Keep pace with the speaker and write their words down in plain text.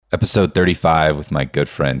Episode 35 with my good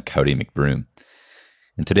friend Cody McBroom.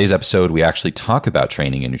 In today's episode, we actually talk about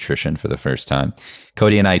training and nutrition for the first time.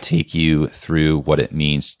 Cody and I take you through what it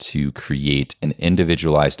means to create an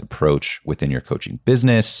individualized approach within your coaching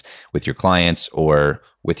business, with your clients, or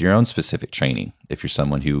with your own specific training, if you're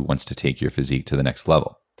someone who wants to take your physique to the next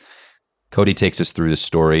level. Cody takes us through the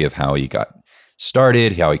story of how he got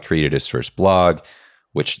started, how he created his first blog,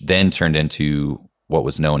 which then turned into what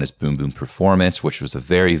was known as Boom Boom Performance, which was a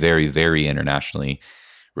very, very, very internationally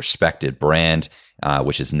respected brand,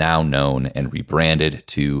 which is now known and rebranded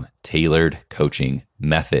to Tailored Coaching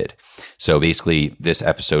Method. So basically, this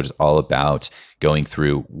episode is all about going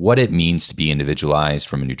through what it means to be individualized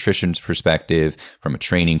from a nutrition perspective, from a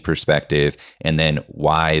training perspective, and then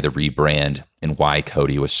why the rebrand and why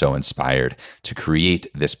Cody was so inspired to create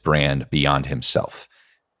this brand beyond himself.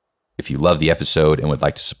 If you love the episode and would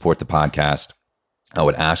like to support the podcast, I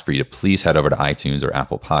would ask for you to please head over to iTunes or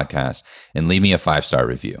Apple Podcasts and leave me a 5-star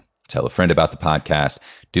review. Tell a friend about the podcast.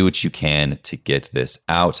 Do what you can to get this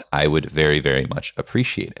out. I would very, very much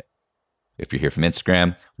appreciate it. If you're here from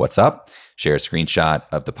Instagram, what's up? Share a screenshot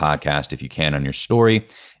of the podcast if you can on your story,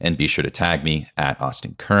 and be sure to tag me at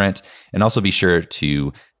Austin Current, and also be sure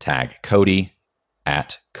to tag Cody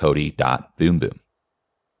at Cody.boomboom.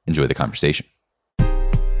 Enjoy the conversation.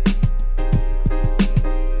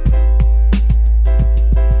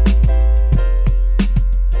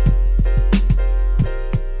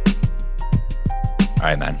 All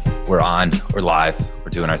right, man, we're on, we're live, we're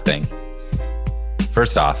doing our thing.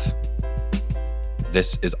 First off,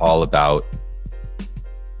 this is all about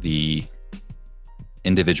the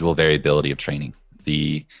individual variability of training,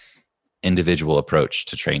 the individual approach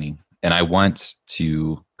to training. And I want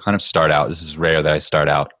to kind of start out, this is rare that I start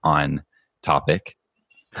out on topic,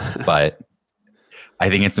 but I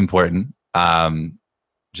think it's important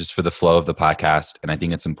just for the flow of the podcast. And I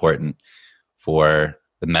think it's important for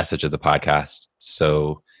the message of the podcast.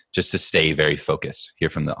 So just to stay very focused here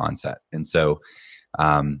from the onset. And so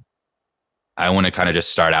I want to kind of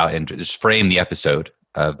just start out and just frame the episode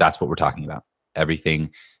of that's what we're talking about.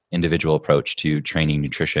 Everything individual approach to training,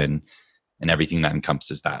 nutrition, and everything that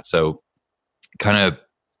encompasses that. So kind of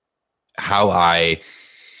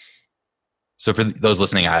so for those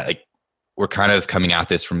listening, we're kind of coming at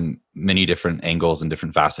this from many different angles and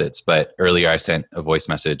different facets. But earlier I sent a voice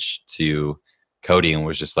message to Cody and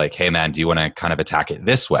was just like, hey man, do you want to kind of attack it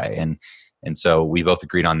this way? And so we both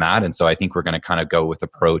agreed on that. And so I think we're going to kind of go with the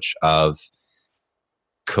approach of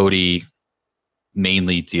Cody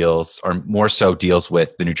mainly deals, or more so deals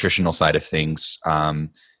with the nutritional side of things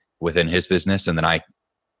within his business. And then I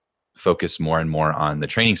focus more and more on the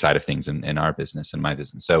training side of things in our business and my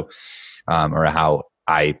business. So, or how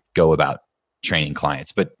I go about training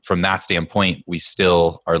clients. But from that standpoint, we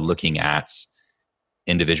still are looking at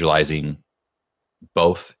individualizing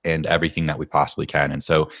both and everything that we possibly can. And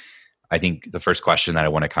so I think the first question that I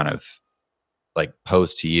want to kind of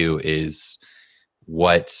pose to you is,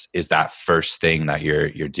 what is that first thing that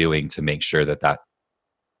you're doing to make sure that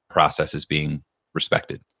process is being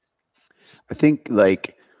respected? I think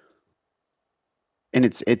and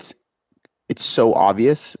it's so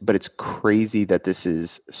obvious, but it's crazy that this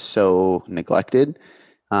is so neglected.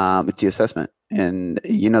 It's the assessment. And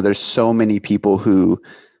there's so many people who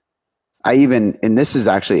and this is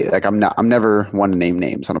actually I'm never one to name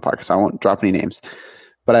names on a podcast. I won't drop any names,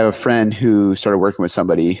 but I have a friend who started working with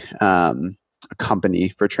somebody, a company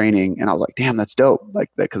for training. And I was like, damn, that's dope.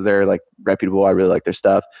 Cause they're reputable. I really like their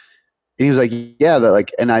stuff. And he was like, yeah,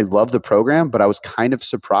 and I love the program, but I was kind of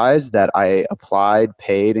surprised that I applied,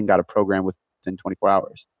 paid, and got a program within 24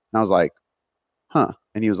 hours. And I was like, huh.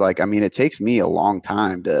 And he was like, I mean, it takes me a long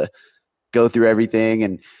time to go through everything.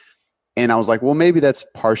 And I was like, well, maybe that's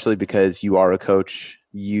partially because you are a coach,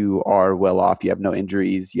 you are well off, you have no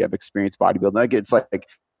injuries, you have experienced bodybuilding. It's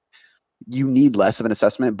you need less of an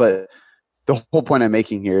assessment. But the whole point I'm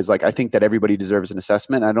making here is I think that everybody deserves an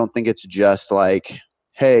assessment. I don't think it's just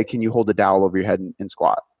hey, can you hold a dowel over your head and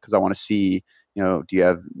squat? Because I want to see, do you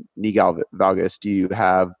have knee valgus? Do you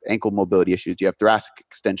have ankle mobility issues? Do you have thoracic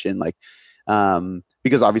extension?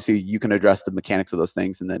 Because obviously you can address the mechanics of those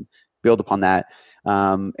things and then build upon that.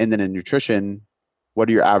 And then in nutrition,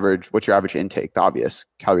 what's your average intake? The obvious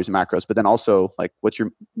calories and macros, but then also what's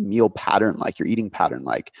your meal pattern your eating pattern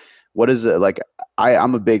what is it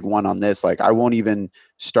I'm a big one on this. I won't even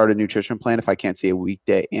start a nutrition plan if I can't see a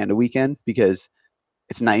weekday and a weekend, because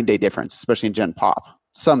it's 9-day difference, especially in Gen Pop.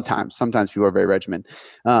 Sometimes people are very regimented.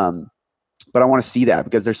 But I want to see that,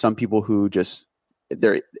 because there's some people who just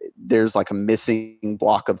there's a missing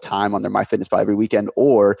block of time on their MyFitnessPal every weekend,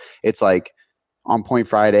 or it's on point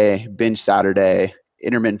Friday, binge Saturday,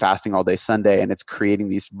 intermittent fasting all day Sunday, and it's creating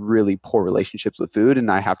these really poor relationships with food.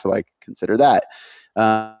 And I have to like consider that.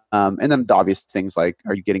 And then the obvious things like,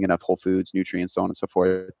 are you getting enough whole foods, nutrients, so on and so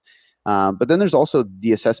forth. But then there's also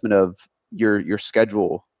the assessment of your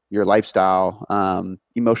schedule, your lifestyle,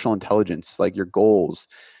 emotional intelligence, like your goals.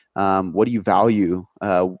 What do you value?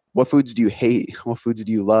 What foods do you hate? What foods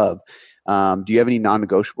do you love? Do you have any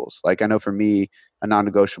non-negotiables? Like I know for me, a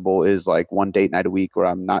non-negotiable is like one date night a week where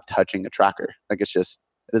I'm not touching a tracker. Like it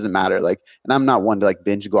doesn't matter. Like, and I'm not one to like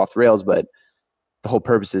binge go off the rails, but the whole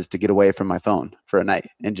purpose is to get away from my phone for a night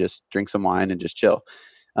and just drink some wine and just chill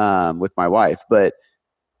with my wife. But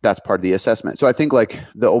that's part of the assessment. So I think like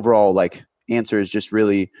the overall like answer is just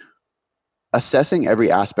really assessing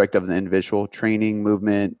every aspect of the individual: training,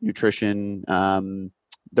 movement, nutrition,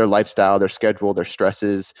 their lifestyle, their schedule, their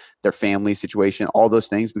stresses, their family situation, all those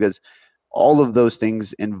things, because all of those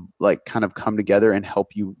things in like kind of come together and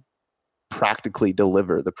help you practically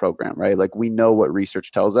deliver the program, right? Like we know what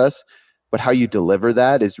research tells us, but how you deliver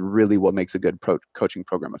that is really what makes a good coaching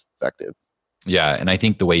program effective. Yeah. And I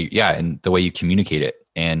think the way you communicate it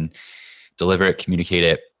and deliver it, communicate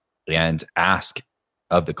it, and ask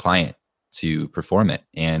of the client to perform it.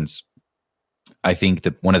 And I think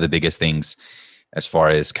that one of the biggest things as far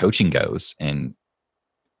as coaching goes, and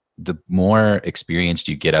the more experienced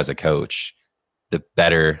you get as a coach, the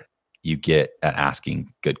better you get at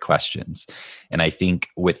asking good questions. And I think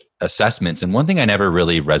with assessments, and one thing I never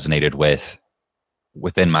really resonated with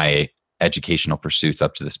within my educational pursuits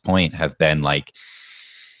up to this point have been like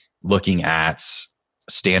looking at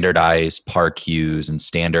standardized PAR-Qs and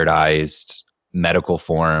standardized medical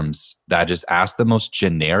forms that just ask the most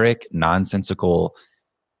generic, nonsensical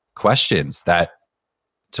questions that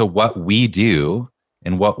to what we do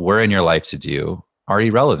and what we're in your life to do are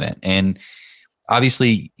irrelevant. And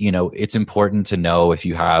obviously, it's important to know if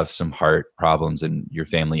you have some heart problems in your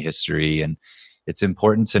family history, and it's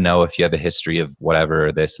important to know if you have a history of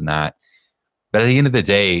whatever, this and that. But at the end of the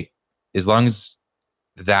day, as long as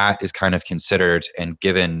that is kind of considered and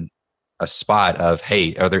given a spot of,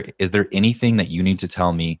 hey, is there anything that you need to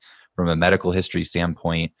tell me from a medical history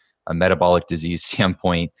standpoint, a metabolic disease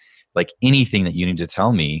standpoint, like anything that you need to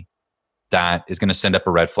tell me that is going to send up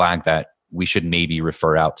a red flag that we should maybe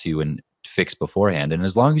refer out to and fix beforehand. And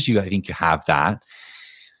as long as I think you have that,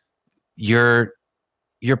 you're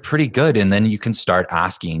pretty good. And then you can start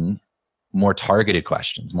asking more targeted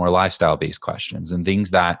questions, more lifestyle based questions, and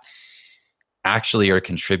things that actually are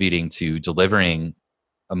contributing to delivering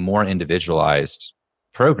a more individualized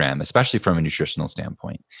program, especially from a nutritional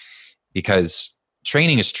standpoint, because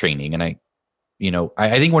training is training. And I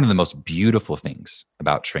think one of the most beautiful things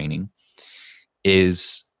about training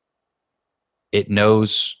is it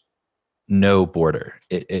knows no border.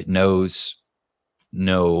 It knows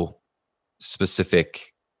no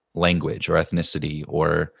specific language or ethnicity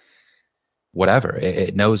or whatever.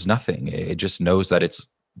 It knows nothing. It just knows that it's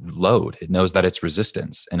load. It knows that it's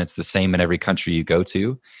resistance. And it's the same in every country you go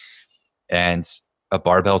to. And a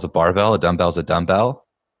barbell is a barbell, a dumbbell is a dumbbell,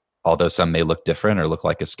 although some may look different or look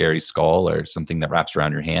like a scary skull or something that wraps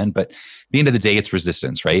around your hand. But at the end of the day, it's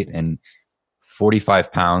resistance, right? And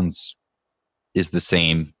 45 pounds is the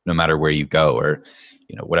same no matter where you go, or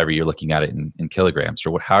whatever you're looking at it in kilograms,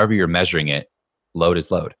 or however you're measuring it, load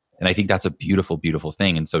is load. And I think that's a beautiful, beautiful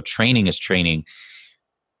thing. And so training is training,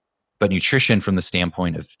 but nutrition, from the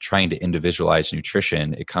standpoint of trying to individualize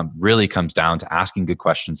nutrition, it really comes down to asking good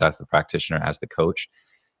questions as the practitioner, as the coach,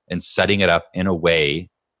 and setting it up in a way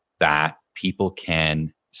that people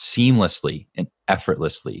can seamlessly and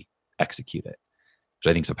effortlessly execute it, which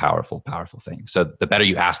I think is a powerful, powerful thing. So the better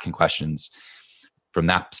you ask questions from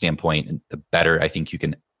that standpoint, the better I think you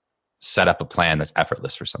can set up a plan that's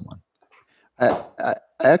effortless for someone. I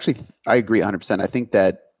agree 100%. I think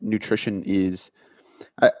that nutrition is,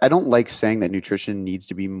 I don't like saying that nutrition needs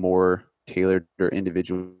to be more tailored or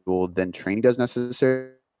individual than training does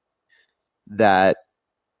necessarily, that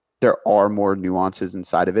there are more nuances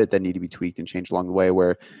inside of it that need to be tweaked and changed along the way,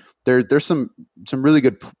 where there's some really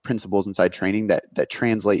good principles inside training that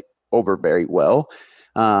translate over very well.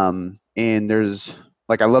 And there's,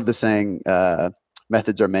 like, I love the saying,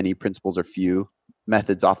 methods are many, principles are few.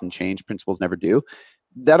 Methods often change, principles never do.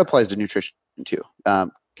 That applies to nutrition too.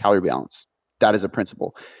 Calorie balance, that is a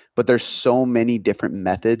principle. But there's so many different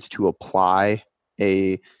methods to apply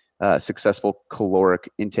a successful caloric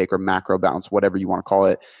intake or macro balance, whatever you want to call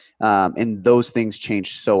it. And those things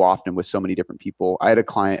change so often with so many different people. I had a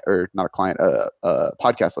client, or not a client, a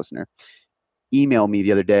podcast listener, email me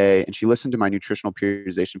the other day, and she listened to my nutritional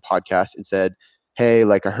periodization podcast and said, hey,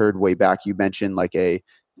 like, I heard way back you mentioned like a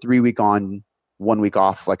 3-week on, 1 week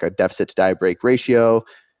off, like a deficit to diet break ratio.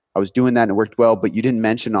 I was doing that and it worked well, but you didn't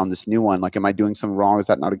mention on this new one, like, am I doing something wrong? Is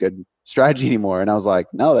that not a good strategy anymore? And I was like,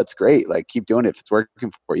 no, that's great. Like, keep doing it if it's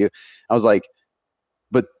working for you. I was like,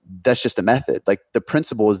 but that's just a method. Like, the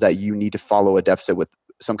principle is that you need to follow a deficit with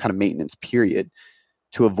some kind of maintenance period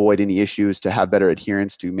to avoid any issues, to have better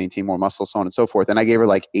adherence, to maintain more muscle, so on and so forth. And I gave her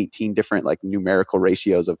like 18 different like numerical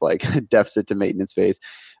ratios of like deficit to maintenance phase.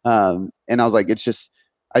 And I was like, I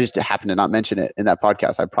just happened to not mention it in that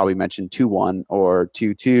podcast. I probably mentioned 2-1 or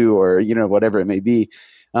 2-2 or, whatever it may be.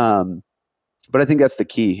 But I think that's the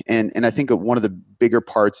key. And I think one of the bigger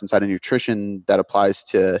parts inside of nutrition that applies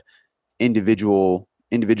to individualizing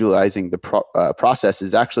the process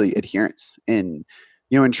is actually adherence. And,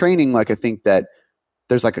 in training, like, I think that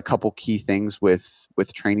there's like a couple key things with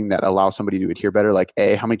training that allow somebody to adhere better. Like,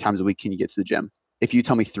 how many times a week can you get to the gym? If you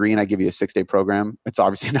tell me 3 and I give you a 6-day program, it's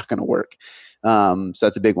obviously not going to work. So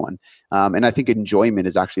that's a big one. And I think enjoyment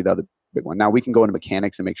is actually the other big one. Now we can go into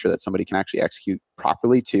mechanics and make sure that somebody can actually execute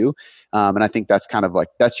properly too. And I think that's kind of like,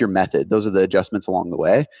 that's your method. Those are the adjustments along the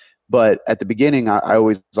way. But at the beginning, I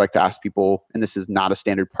always like to ask people, and this is not a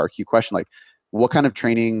standard PARQ question, like, what kind of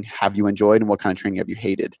training have you enjoyed and what kind of training have you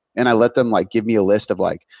hated? And I let them like give me a list of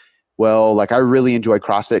like, well, like, I really enjoy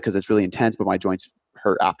CrossFit because it's really intense, but my joints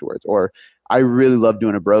hurt afterwards. Or I really love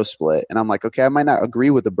doing a bro split. And I'm like, okay, I might not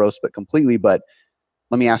agree with the bro split completely, but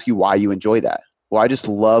let me ask you why you enjoy that. Well, I just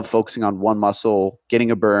love focusing on one muscle, getting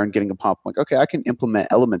a burn, getting a pump. I'm like, okay, I can implement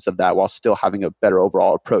elements of that while still having a better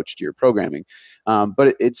overall approach to your programming.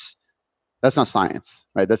 But that's not science,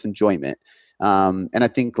 right? That's enjoyment. And I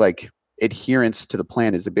think like adherence to the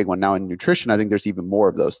plan is a big one. Now in nutrition, I think there's even more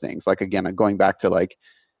of those things. Like, again, I'm going back to like,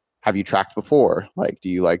 have you tracked before? Like, do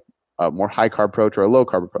you like a more high carb approach or a low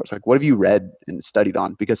carb approach? Like, what have you read and studied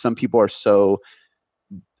on? Because some people are so,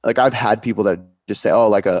 like, I've had people that just say, oh,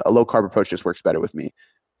 like a low carb approach just works better with me.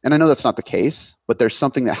 And I know that's not the case, but there's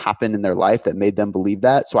something that happened in their life that made them believe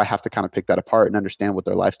that. So I have to kind of pick that apart and understand what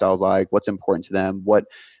their lifestyle is like, what's important to them, what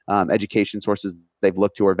education sources they've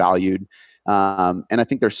looked to or valued. And I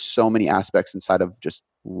think there's so many aspects inside of just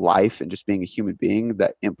life and just being a human being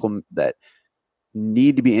that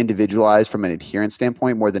need to be individualized from an adherence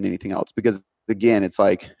standpoint more than anything else. Because again, it's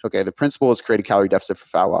like, okay, the principle is create a calorie deficit for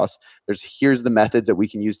fat loss. Here's the methods that we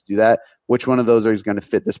can use to do that. Which one of those is going to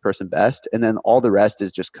fit this person best? And then all the rest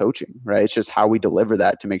is just coaching, right? It's just how we deliver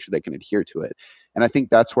that to make sure they can adhere to it. And I think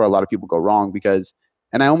that's where a lot of people go wrong because,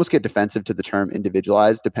 and I almost get defensive to the term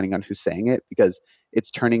individualized depending on who's saying it, because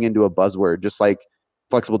it's turning into a buzzword, just like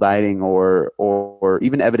flexible dieting or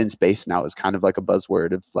even evidence-based now is kind of like a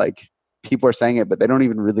buzzword of like, people are saying it, but they don't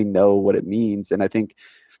even really know what it means. And I think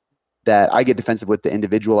that I get defensive with the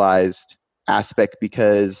individualized aspect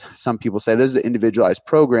because some people say this is an individualized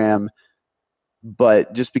program,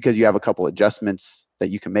 but just because you have a couple adjustments that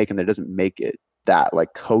you can make and that doesn't make it that.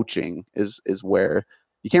 Like, coaching is where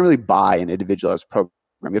you can't really buy an individualized program.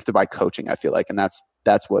 You have to buy coaching, I feel like. And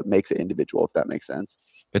that's what makes it individual, if that makes sense.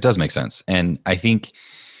 It does make sense. And I think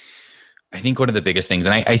one of the biggest things,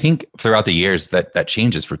 and I think throughout the years that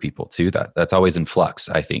changes for people too, that's always in flux,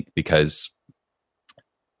 I think, because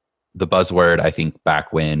the buzzword, I think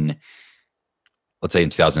back when, let's say in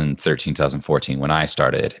 2013, 2014, when I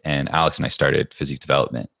started and Alex and I started physique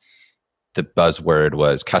development, the buzzword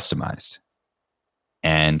was customized.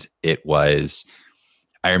 And it was,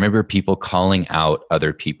 I remember people calling out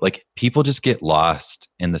other people, like people just get lost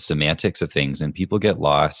in the semantics of things and people get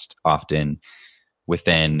lost often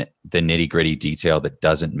within the nitty gritty detail that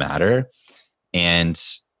doesn't matter. And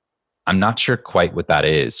I'm not sure quite what that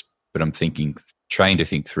is, but I'm trying to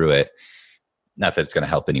think through it. Not that it's going to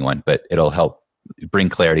help anyone, but it'll help bring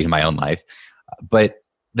clarity to my own life. But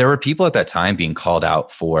there were people at that time being called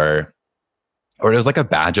out for, or it was like a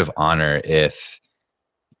badge of honor if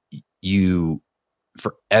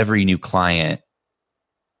for every new client,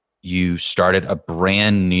 you started a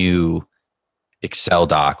brand new Excel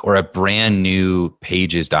doc or a brand new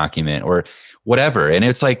Pages document or whatever. And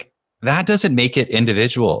it's like, that doesn't make it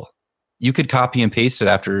individual. You could copy and paste it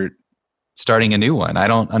after starting a new one. I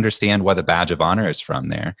don't understand why the badge of honor is from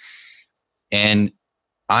there. And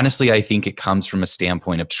honestly, I think it comes from a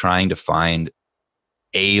standpoint of trying to find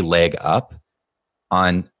a leg up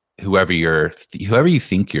on whoever you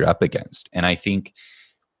think you're up against. And I think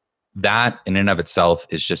that in and of itself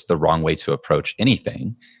is just the wrong way to approach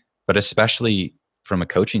anything, but especially from a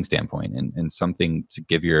coaching standpoint and something to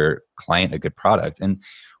give your client a good product. And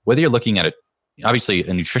whether you're looking at it, obviously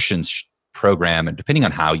a nutrition program, and depending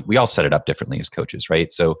on how we all set it up differently as coaches,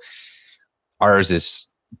 right? So ours is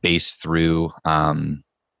based through,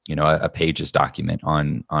 a Pages document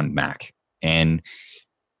on Mac. And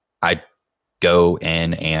I go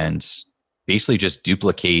in and basically just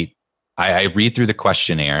duplicate. I read through the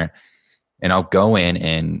questionnaire and I'll go in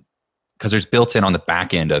and, because there's built in on the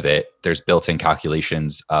back end of it, there's built in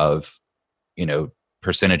calculations of,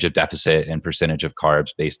 percentage of deficit and percentage of carbs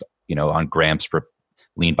based, on grams per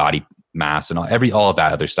lean body mass and all of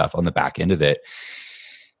that other stuff on the back end of it.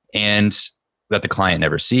 And that the client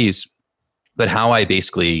never sees. But how I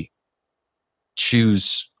basically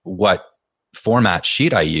choose what format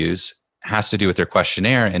sheet I use has to do with their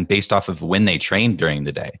questionnaire and based off of when they train during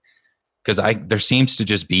the day. Because there seems to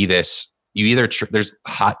just be this, there's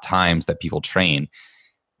hot times that people train,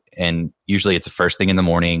 and usually it's the first thing in the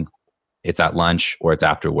morning, it's at lunch, or it's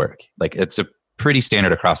after work. Like it's a pretty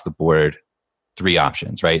standard across the board, 3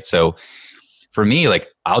 options, right? So for me, like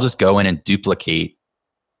I'll just go in and duplicate,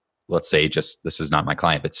 let's say this is not my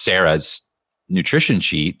client, but Sarah's nutrition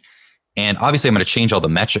sheet. And obviously I'm going to change all the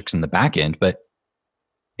metrics in the back end, but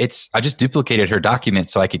I just duplicated her document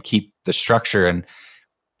so I could keep the structure and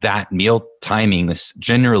that meal timing this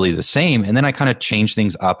generally the same. And then I kind of change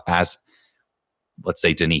things up as, let's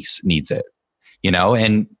say Denise needs it,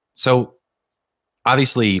 And so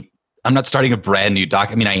obviously I'm not starting a brand new doc.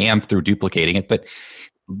 I mean, I am through duplicating it, but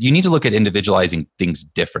you need to look at individualizing things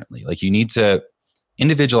differently. Like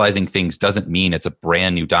individualizing things doesn't mean it's a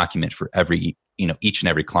brand new document for every, each and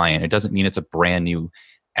every client. It doesn't mean it's a brand new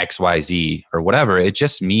XYZ or whatever. It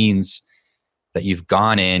just means that you've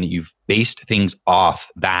gone in, you've based things off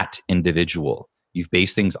that individual. You've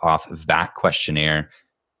based things off of that questionnaire,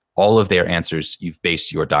 all of their answers you've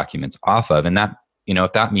based your documents off of. And that,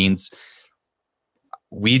 if that means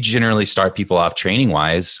we generally start people off training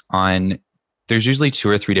wise on, there's usually 2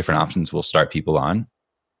 or 3 different options we'll start people on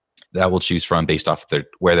that we'll choose from based off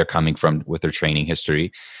where they're coming from with their training history.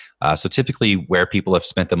 So typically where people have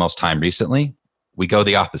spent the most time recently, we go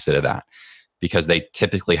the opposite of that because they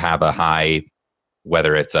typically have a high,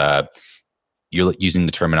 whether it's you're using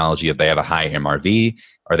the terminology of they have a high MRV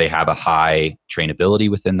or they have a high trainability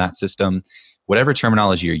within that system, whatever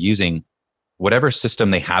terminology you're using, whatever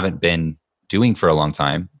system they haven't been doing for a long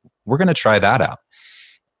time, we're going to try that out.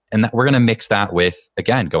 And we're going to mix that with,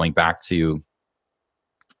 again, going back to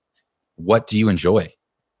what do you enjoy?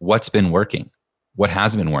 What's been working? What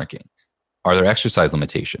hasn't been working? Are there exercise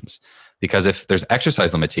limitations? Because if there's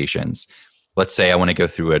exercise limitations, let's say I want to go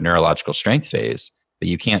through a neurological strength phase, but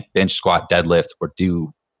you can't bench, squat, deadlift, or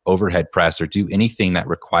do overhead press or do anything that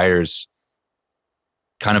requires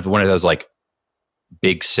kind of one of those like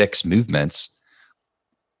big 6 movements.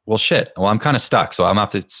 Well, shit. Well, I'm kind of stuck. So I'm going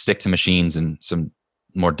to have to stick to machines and some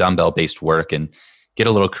more dumbbell based work and get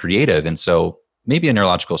a little creative. And so maybe a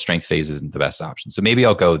neurological strength phase isn't the best option. So maybe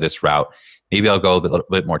I'll go this route. Maybe I'll go a little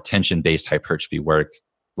bit more tension based hypertrophy work,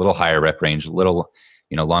 a little higher rep range, a little,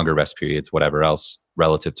 longer rest periods, whatever else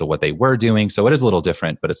relative to what they were doing. So it is a little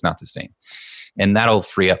different, but it's not the same. And that'll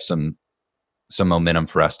free up some momentum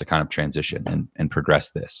for us to kind of transition and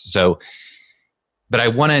progress this. So, but I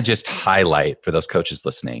want to just highlight for those coaches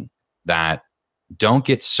listening that don't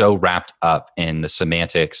get so wrapped up in the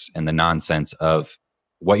semantics and the nonsense of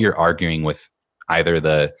what you're arguing with either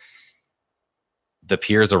the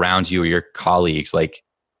peers around you or your colleagues. Like,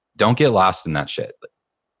 don't get lost in that shit.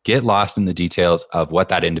 Get lost in the details of what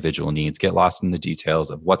that individual needs. Get lost in the details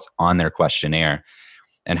of what's on their questionnaire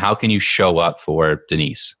and how can you show up for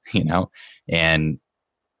Denise, And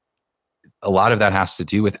a lot of that has to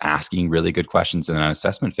do with asking really good questions in an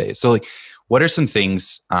assessment phase. So like, what are some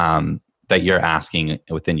things that you're asking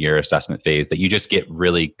within your assessment phase that you just get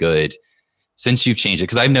really good since you've changed it?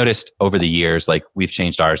 Because I've noticed over the years, like we've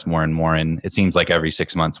changed ours more and more, and it seems like every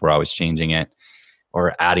 6 months we're always changing it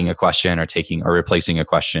or adding a question or taking or replacing a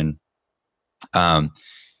question.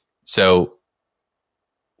 So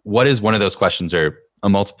what is one of those questions or a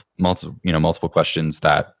multiple questions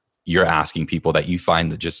that you're asking people that you find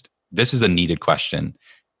that just, this is a needed question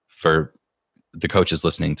for the coaches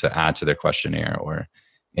listening to add to their questionnaire, or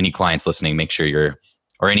any clients listening, make sure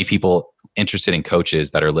or any people interested in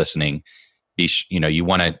coaches that are listening, you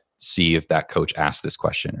want to see if that coach asked this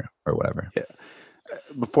question or whatever. Yeah.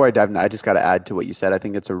 Before I dive in, I just got to add to what you said. I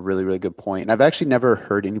think it's a really, really good point. And I've actually never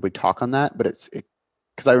heard anybody talk on that, but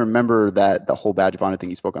because I remember that the whole badge of honor thing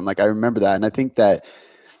you spoke on, like I remember that. And I think that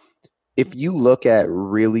if you look at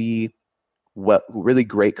really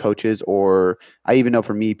great coaches, or I even know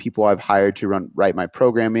for me, people I've hired to write my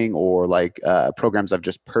programming, or like programs I've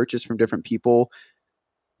just purchased from different people,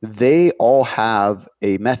 they all have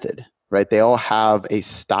a method, right? They all have a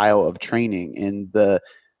style of training, and the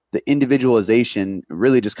individualization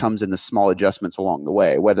really just comes in the small adjustments along the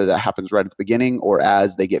way, whether that happens right at the beginning or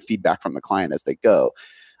as they get feedback from the client as they go.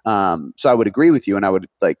 So I would agree with you, and I would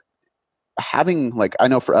like having like, I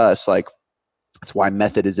know for us, like that's why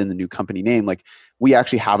method is in the new company name. Like we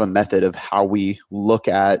actually have a method of how we look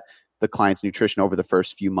at the client's nutrition over the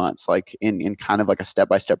first few months, like in kind of like a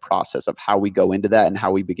step-by-step process of how we go into that and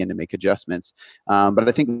how we begin to make adjustments. But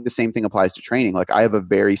I think the same thing applies to training. Like I have a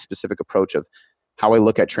very specific approach of how I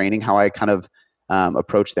look at training, how I kind of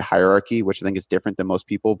approach the hierarchy, which I think is different than most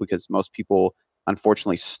people, because most people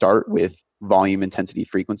unfortunately start with volume, intensity,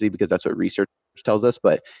 frequency, because that's what research tells us.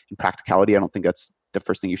 But in practicality, I don't think that's the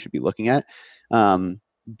first thing you should be looking at.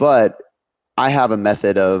 But I have a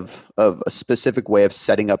method of a specific way of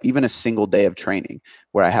setting up even a single day of training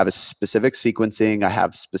where I have a specific sequencing, I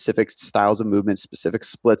have specific styles of movement, specific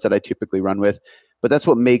splits that I typically run with. But that's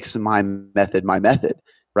what makes my method,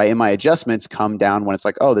 right? And my adjustments come down when it's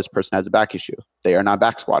like, oh, this person has a back issue. They are not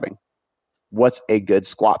back squatting. What's a good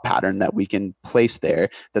squat pattern that we can place there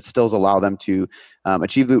that still allow them to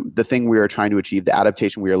achieve the thing we are trying to achieve, the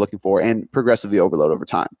adaptation we are looking for, and progressively overload over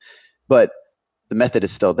time. But the method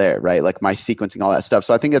is still there, right? Like my sequencing, all that stuff.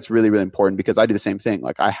 So I think that's really, really important because I do the same thing.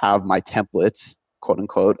 Like I have my templates, quote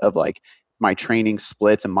unquote, of like my training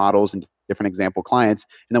splits and models and different example clients.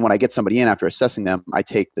 And then when I get somebody in after assessing them, I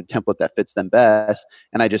take the template that fits them best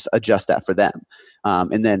and I just adjust that for them.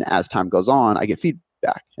 And then as time goes on, I get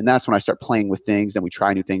feedback. And that's when I start playing with things and we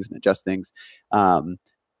try new things and adjust things.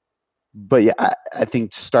 But yeah, I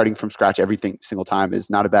think starting from scratch every single time is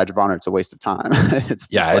not a badge of honor. It's a waste of time.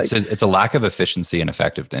 It's a lack of efficiency and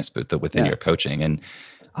effectiveness within your coaching. And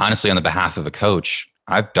honestly, on the behalf of a coach,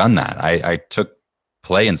 I've done that. I took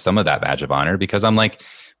play in some of that badge of honor because I'm like,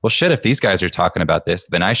 well, shit, if these guys are talking about this,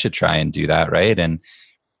 then I should try and do that. Right. And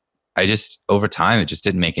I just, over time, it just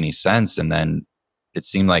didn't make any sense. And then it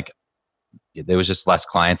seemed like there was just less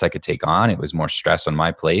clients I could take on. It was more stress on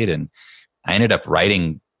my plate. And I ended up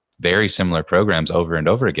writing very similar programs over and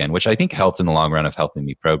over again, which I think helped in the long run of helping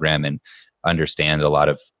me program and understand a lot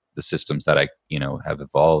of the systems that I, have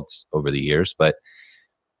evolved over the years. But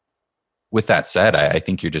with that said, I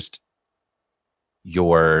think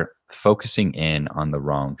you're focusing in on the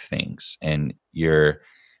wrong things and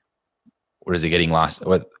getting lost?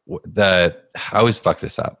 I always fuck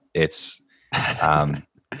this up. It's,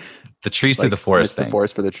 the trees like through the forest thing. The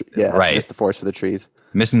forest for the right. Miss the forest for the trees.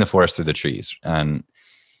 Missing the forest through the trees. And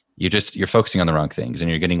you're focusing on the wrong things and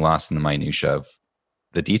you're getting lost in the minutia of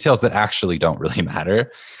the details that actually don't really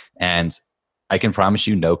matter. And I can promise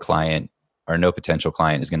you no client or no potential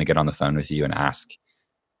client is going to get on the phone with you and ask,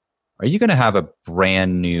 are you going to have a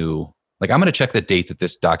brand new, like, I'm going to check the date that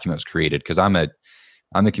this document was created because I'm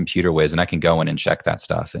a computer whiz and I can go in and check that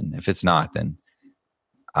stuff. And if it's not, then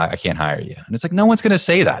I can't hire you. And it's like, no one's going to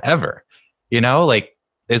say that ever, like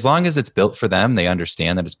as long as it's built for them, they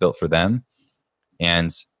understand that it's built for them. And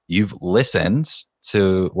you've listened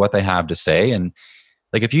to what they have to say. And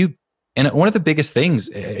like and one of the biggest things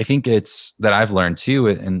I think it's that I've learned too,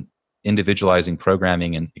 in individualizing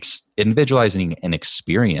programming and individualizing an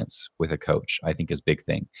experience with a coach, I think is a big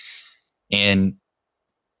thing. And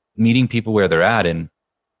meeting people where they're at. And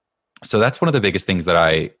so that's one of the biggest things that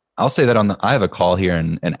I'll say that I have a call here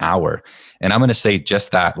in an hour and I'm going to say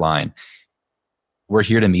just that line. We're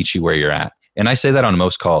here to meet you where you're at. And I say that on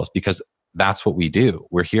most calls because that's what we do.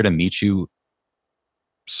 We're here to meet you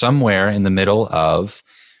somewhere in the middle of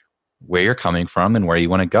where you're coming from and where you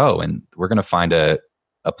want to go. And we're going to find a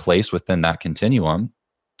place within that continuum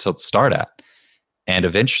to start at. And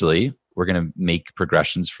eventually we're going to make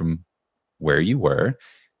progressions from where you were.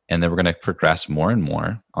 And then we're going to progress more and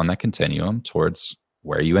more on that continuum towards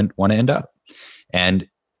where you want to end up. And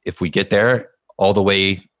if we get there all the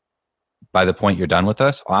way by the point you're done with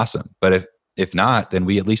us, awesome. But if not, then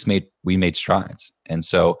we at least made strides. And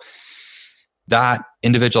so that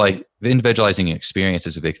individualizing experience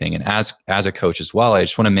is a big thing. And as a coach as well, I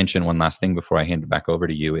just want to mention one last thing before I hand it back over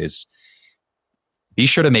to you is be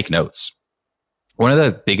sure to make notes. One of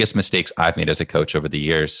the biggest mistakes I've made as a coach over the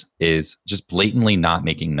years is just blatantly not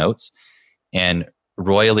making notes and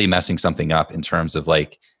royally messing something up in terms of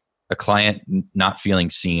like a client not feeling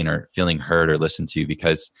seen or feeling heard or listened to,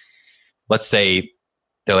 because let's say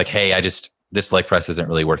they're like, hey, this leg press isn't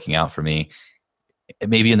really working out for me.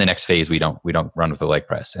 Maybe in the next phase, we don't run with the leg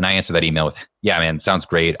press. And I answer that email with, yeah, man, sounds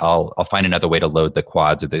great. I'll find another way to load the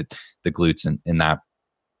quads or the glutes in that,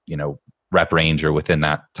 rep range or within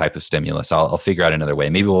that type of stimulus. I'll figure out another way.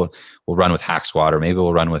 Maybe we'll run with hack squat, or maybe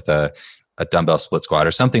we'll run with a dumbbell split squat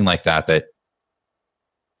or something like that,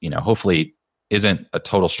 hopefully isn't a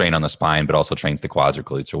total strain on the spine, but also trains the quads or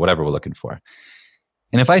glutes or whatever we're looking for.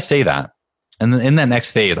 And if I say that, and then in that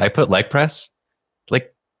next phase, I put leg press,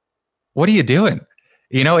 like, what are you doing?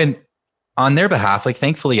 And on their behalf, like,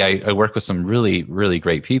 thankfully I work with some really, really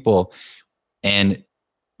great people And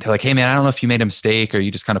they're like, hey man, I don't know if you made a mistake or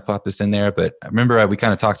you just kind of popped this in there, but I remember we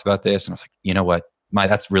kind of talked about this, and I was like, you know what?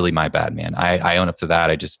 That's really my bad, man. I own up to that.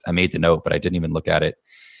 I made the note, but I didn't even look at it.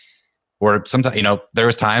 Or sometimes, there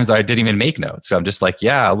was times that I didn't even make notes. So I'm just like,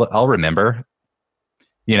 yeah, I'll remember,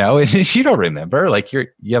 and you don't remember, like you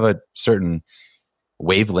have a certain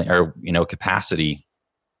wavelength or, capacity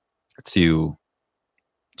to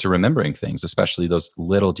remembering things, especially those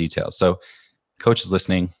little details. So coaches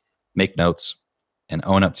listening, make notes and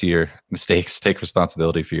own up to your mistakes, take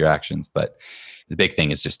responsibility for your actions. But the big thing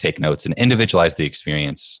is just take notes and individualize the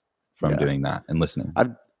experience from doing that and listening.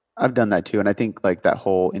 I've done that too. And I think like that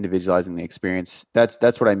whole individualizing the experience, that's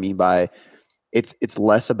what I mean by it's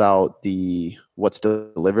less about the what's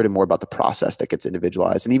delivered and more about the process that gets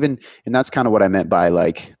individualized. And that's kind of what I meant by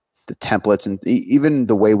like the templates and even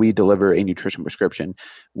the way we deliver a nutrition prescription.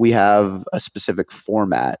 We have a specific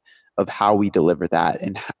format of how we deliver that.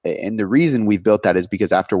 And the reason we've built that is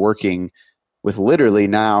because after working with literally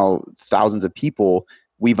now thousands of people,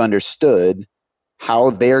 we've understood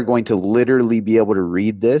how they're going to literally be able to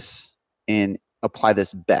read this and apply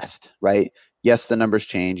this best, right? Yes, the numbers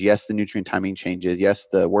change. Yes, the nutrient timing changes. Yes,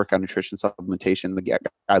 the workout nutrition supplementation, the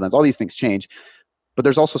guidelines, all these things change. But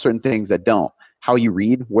there's also certain things that don't. How you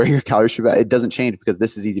read, where your calories should be, it doesn't change because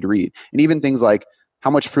this is easy to read. And even things like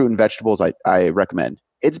how much fruit and vegetables I recommend.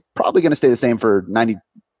 It's probably going to stay the same for 90%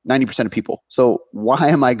 of people. So why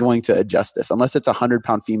am I going to adjust this? Unless it's a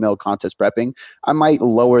 100-pound female contest prepping, I might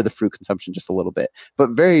lower the fruit consumption just a little bit.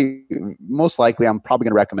 But very most likely, I'm probably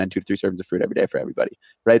going to recommend 2 to 3 servings of fruit every day for everybody,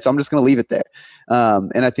 right? So I'm just going to leave it there.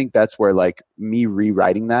 And I think that's where like me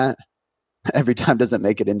rewriting that every time doesn't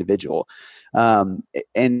make it individual.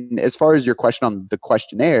 And as far as your question on the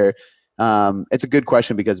questionnaire, it's a good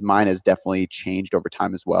question because mine has definitely changed over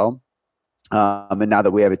time as well. And now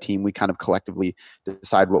that we have a team, we kind of collectively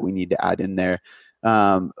decide what we need to add in there.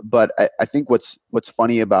 But I think what's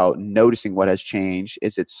funny about noticing what has changed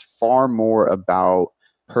is it's far more about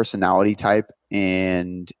personality type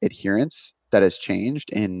and adherence that has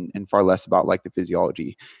changed and far less about like the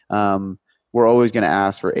physiology. We're always going to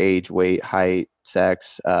ask for age, weight, height,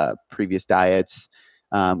 sex, previous diets,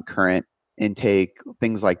 current intake,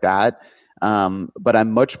 things like that. But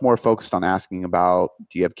I'm much more focused on asking about,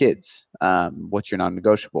 do you have kids? What's your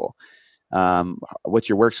non-negotiable? What's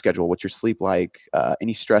your work schedule? What's your sleep like?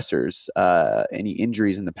 Any stressors? Any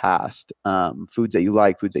injuries in the past? Foods that you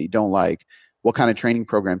like, foods that you don't like? What kind of training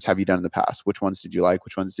programs have you done in the past? Which ones did you like?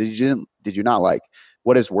 Which ones did you not like?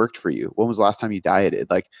 What has worked for you? When was the last time you dieted?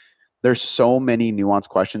 Like, there's so many nuanced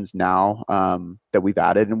questions now that we've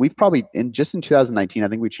added, and we've probably in 2019, I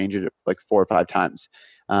think we changed it like 4 or 5 times,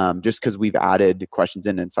 just because we've added questions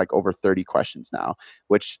in. And it's like over 30 questions now,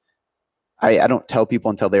 which I don't tell people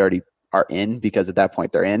until they already are in, because at that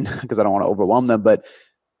point they're in, because I don't want to overwhelm them. But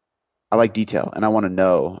I like detail, and I want to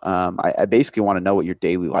know. I basically want to know what your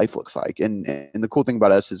daily life looks like. And the cool thing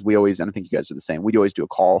about us is we always, and I think you guys are the same, we always do a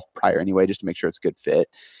call prior anyway, just to make sure it's a good fit.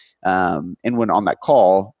 And when on that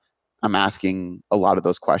call, I'm asking a lot of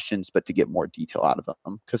those questions, but to get more detail out of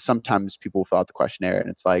them. Because sometimes people fill out the questionnaire and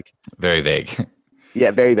it's like very vague. Yeah,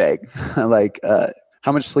 very vague. Like,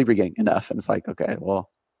 how much sleep are you getting? Enough. And it's like, okay, well,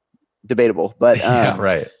 debatable. But yeah,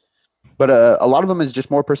 right. But a lot of them is just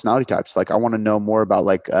more personality types. Like, I want to know more about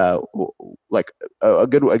like a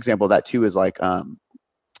good example of that too is like,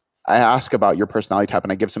 I ask about your personality type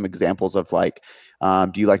and I give some examples of like,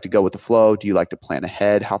 do you like to go with the flow? Do you like to plan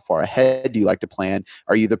ahead? How far ahead do you like to plan?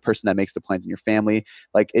 Are you the person that makes the plans in your family?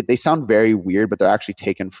 Like, they sound very weird, but they're actually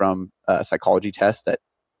taken from a psychology test that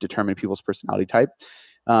determine people's personality type.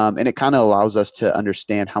 And it kind of allows us to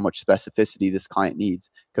understand how much specificity this client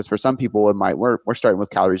needs. Because for some people, we're starting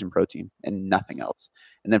with calories and protein and nothing else.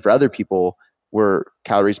 And then for other people, we're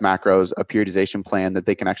calories, macros, a periodization plan that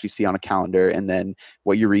they can actually see on a calendar, and then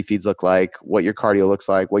what your refeeds look like, what your cardio looks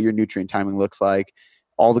like, what your nutrient timing looks like,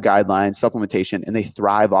 all the guidelines, supplementation, and they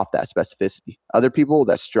thrive off that specificity. Other people,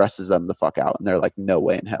 that stresses them the fuck out, and they're like, no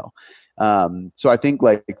way in hell. So I think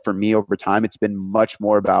like for me over time, it's been much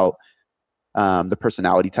more about the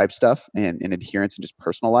personality type stuff and adherence and just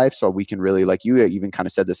personal life. So we can really, like you even kind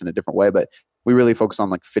of said this in a different way, but we really focus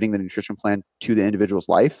on like fitting the nutrition plan to the individual's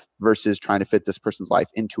life versus trying to fit this person's life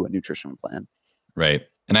into a nutrition plan. Right.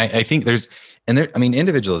 And I think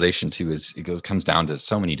individualization too comes down to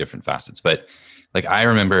so many different facets. But like, I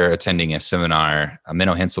remember attending a seminar, a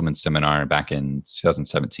Menno Henselman seminar back in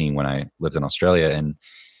 2017 when I lived in Australia. And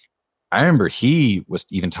I remember he was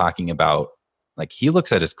even talking about, like, he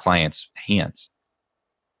looks at his clients' hands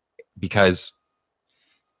because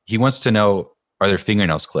he wants to know, are their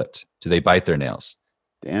fingernails clipped? Do they bite their nails?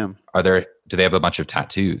 Damn. Do they have a bunch of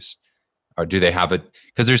tattoos? Or do they have it?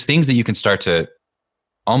 Because there's things that you can start to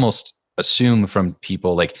almost assume from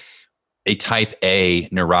people, like a type A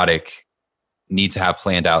neurotic need to have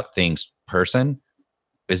planned out things person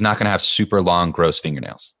is not going to have super long gross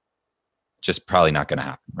fingernails. Just probably not going to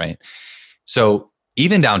happen, right? So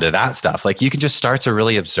even down to that stuff, like you can just start to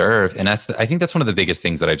really observe. And I think that's one of the biggest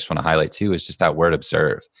things that I just want to highlight too, is just that word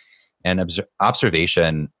observe. And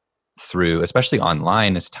observation through, especially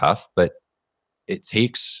online, is tough, but it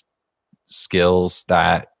takes skills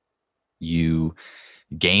that you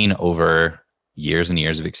gain over years and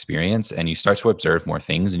years of experience, and you start to observe more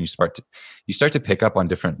things, and you start to pick up on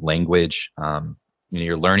different language.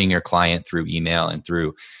 You're learning your client through email and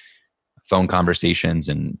through phone conversations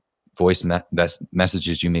and voice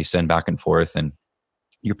messages you may send back and forth, and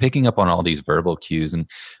you're picking up on all these verbal cues. And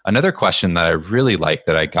another question that I really like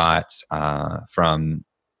that I got from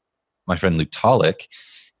my friend Luke Tolick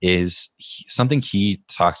is something he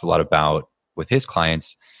talks a lot about with his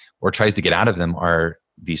clients, or tries to get out of them, are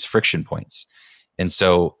these friction points. And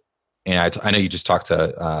so, and I know you just talked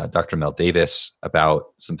to Dr. Mel Davis about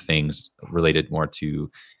some things related more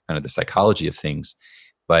to kind of the psychology of things,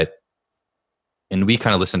 and we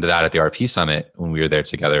kind of listened to that at the RP Summit when we were there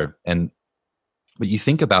together. But you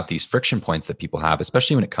think about these friction points that people have,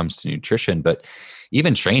 especially when it comes to nutrition, but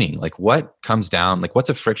even training, like what comes down, like what's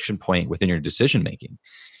a friction point within your decision making?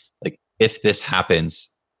 Like if this happens,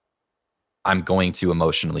 I'm going to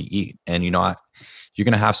emotionally eat. And you're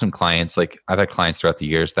going to have some clients, like I've had clients throughout the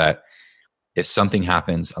years that if something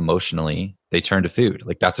happens emotionally, they turn to food.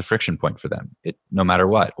 Like that's a friction point for them, no matter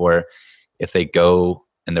what. Or if they go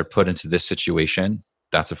and they're put into this situation,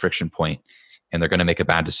 that's a friction point, and they're going to make a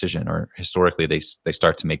bad decision. Or historically, they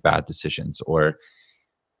start to make bad decisions, or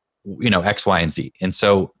X, Y, and Z. And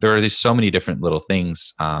so there are so many different little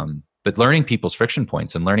things. But learning people's friction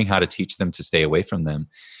points and learning how to teach them to stay away from them,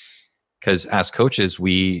 because as coaches,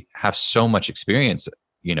 we have so much experience,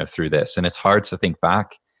 through this, and it's hard to think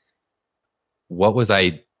back. What was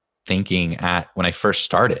I thinking when I first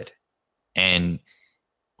started? And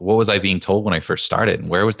what was I being told when I first started? And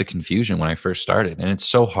where was the confusion when I first started? And it's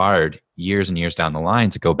so hard years and years down the line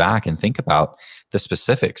to go back and think about the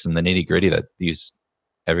specifics and the nitty gritty that these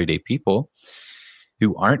everyday people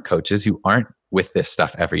who aren't coaches, who aren't with this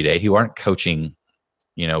stuff every day, who aren't coaching,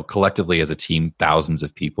 collectively as a team, thousands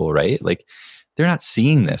of people, right? Like they're not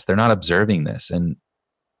seeing this, they're not observing this, and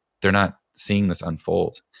they're not seeing this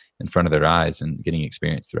unfold in front of their eyes and getting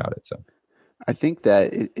experience throughout it. So I think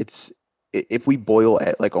that if we boil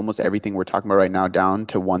like almost everything we're talking about right now down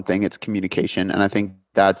to one thing, it's communication. And I think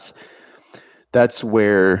that's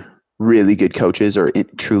where really good coaches or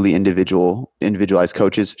truly individualized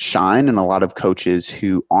coaches shine, and a lot of coaches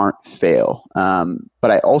who aren't fail.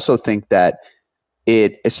 But I also think that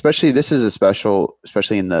especially in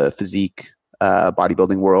the physique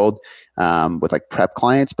bodybuilding world with like prep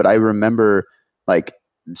clients. But I remember like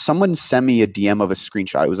someone sent me a DM of a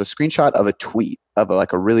screenshot. It was a screenshot of a tweet of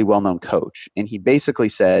a really well-known coach. And he basically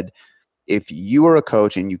said, if you are a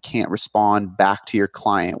coach and you can't respond back to your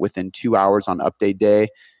client within 2 hours on update day,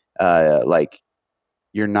 like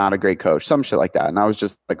you're not a great coach, some shit like that. And I was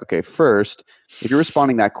just like, okay, first, if you're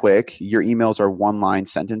responding that quick, your emails are one-line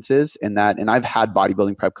sentences, and I've had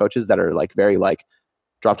bodybuilding prep coaches that are like very like,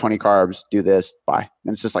 drop 20 carbs, do this, bye.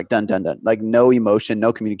 And it's just like done. Like no emotion,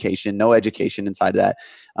 no communication, no education inside of that.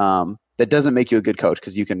 That doesn't make you a good coach,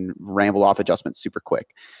 because you can ramble off adjustments super quick.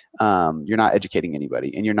 You're not educating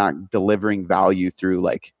anybody, and you're not delivering value through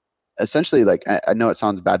like, essentially, like, I know it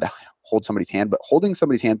sounds bad to hold somebody's hand, but holding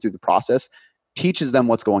somebody's hand through the process teaches them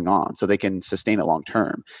what's going on so they can sustain it long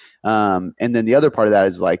term. And then the other part of that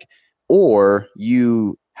is like, or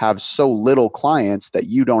you have so little clients that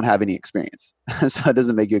you don't have any experience. So it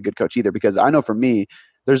doesn't make you a good coach either, because I know for me,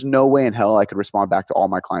 there's no way in hell I could respond back to all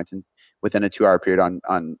my clients within a 2-hour period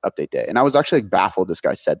on update day. And I was actually baffled this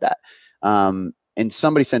guy said that. And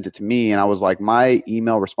somebody sent it to me, and I was like, my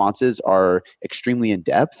email responses are extremely in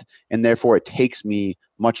depth, and therefore it takes me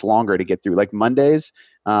much longer to get through. Like Mondays,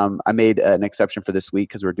 I made an exception for this week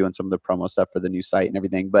because we're doing some of the promo stuff for the new site and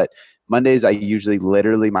everything. But Mondays, I usually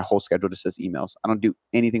literally my whole schedule just says emails. I don't do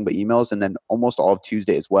anything but emails, and then almost all of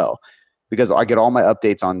Tuesday as well, because I get all my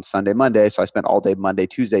updates on Sunday, Monday. So I spend all day Monday,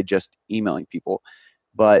 Tuesday just emailing people.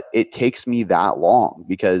 But it takes me that long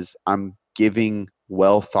because I'm giving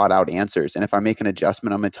well thought out answers. And if I make an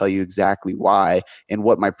adjustment, I'm going to tell you exactly why and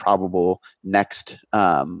what my probable next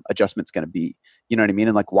adjustment's going to be. You know what I mean?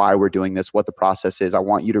 And like why we're doing this, what the process is. I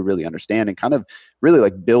want you to really understand and kind of really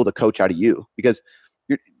like build a coach out of you, because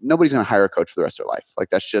nobody's going to hire a coach for the rest of their life. Like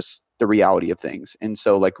that's just the reality of things. And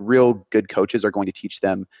so like real good coaches are going to teach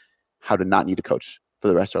them how to not need a coach for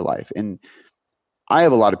the rest of our life. And I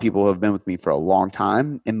have a lot of people who have been with me for a long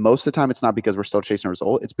time, and most of the time it's not because we're still chasing a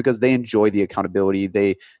result. It's because they enjoy the accountability.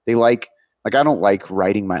 They like I don't like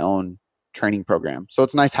writing my own training program. So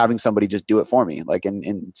it's nice having somebody just do it for me, like,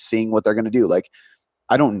 and seeing what they're going to do. Like,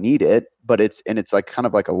 I don't need it, but it's like kind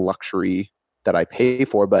of like a luxury that I pay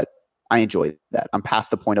for, but I enjoy that. I'm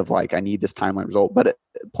past the point of like, I need this timeline result. But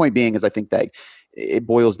point being is I think that it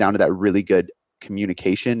boils down to that really good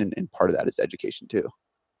communication. And part of that is education too.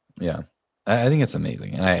 Yeah. I think it's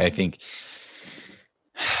amazing. And I think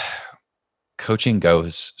coaching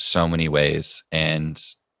goes so many ways, and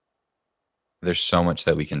there's so much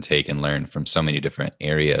that we can take and learn from so many different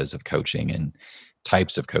areas of coaching and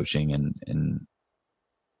types of coaching and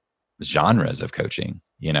genres of coaching,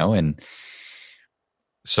 and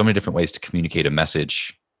so many different ways to communicate a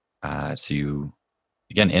message, to,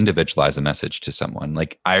 again, individualize a message to someone.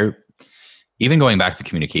 Like even going back to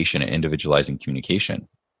communication and individualizing communication,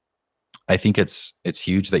 I think it's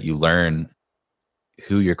huge that you learn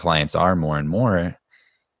who your clients are more and more,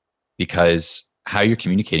 because how you're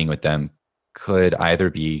communicating with them could either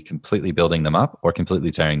be completely building them up or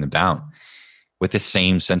completely tearing them down with the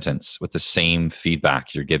same sentence, with the same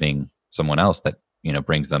feedback you're giving someone else that,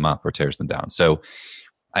 brings them up or tears them down. So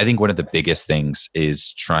I think one of the biggest things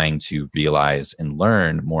is trying to realize and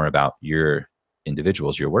learn more about your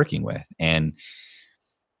individuals you're working with. And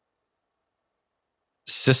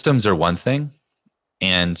systems are one thing.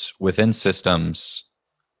 And within systems,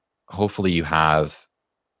 hopefully you have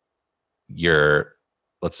your,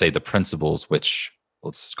 let's say, the principles, which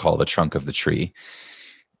let's call the trunk of the tree.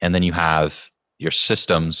 And then you have your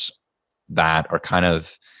systems that are kind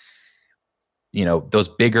of, those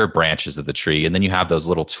bigger branches of the tree. And then you have those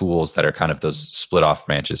little tools that are kind of those split off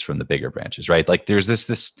branches from the bigger branches, right? Like there's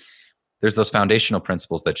there's those foundational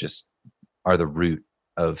principles that just are the root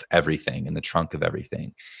of everything and the trunk of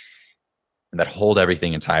everything, and that hold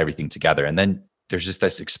everything and tie everything together. And then there's just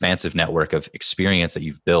this expansive network of experience that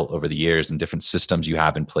you've built over the years, and different systems you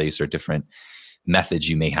have in place, or different methods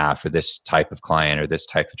you may have for this type of client or this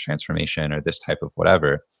type of transformation or this type of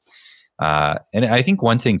whatever. And I think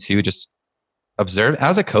one thing too, just observe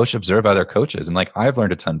as a coach, observe other coaches. And like, I've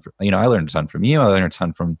learned a ton from, I learned a ton from you. I learned a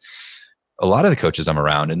ton from a lot of the coaches I'm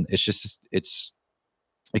around. And it's just,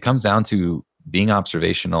 it comes down to being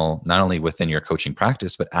observational, not only within your coaching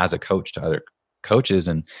practice, but as a coach to other coaches.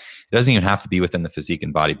 And it doesn't even have to be within the physique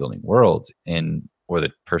and bodybuilding world or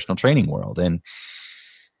the personal training world. And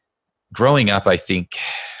growing up, I think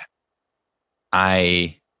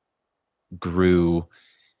I grew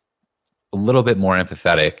a little bit more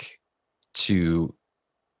empathetic to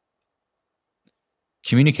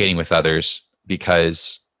communicating with others,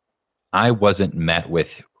 because I wasn't met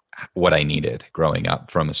with what I needed growing up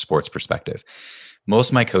from a sports perspective.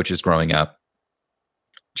 Most of my coaches growing up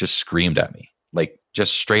just screamed at me, like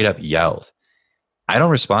just straight up yelled. I don't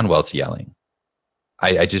respond well to yelling.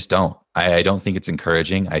 I just don't. I don't think it's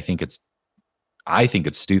encouraging. I think it's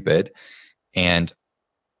stupid. And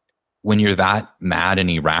when you're that mad and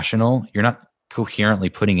irrational, you're not coherently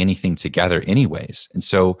putting anything together anyways. And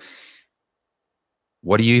so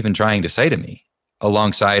what are you even trying to say to me?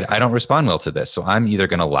 Alongside, I don't respond well to this. So I'm either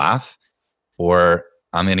going to laugh or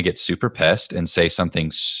I'm going to get super pissed and say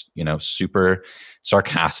something, super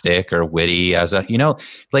sarcastic or witty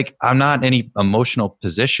like I'm not in any emotional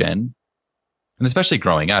position. And especially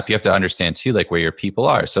growing up, you have to understand too, like where your people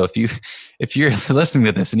are. So if you're listening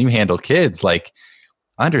to this and you handle kids, like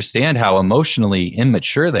understand how emotionally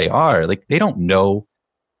immature they are. Like they don't know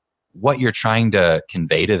what you're trying to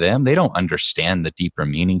convey to them. They don't understand the deeper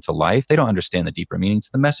meaning to life. They don't understand the deeper meaning to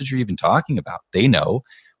the message you're even talking about. They know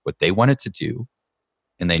what they wanted to do,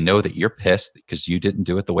 and they know that you're pissed because you didn't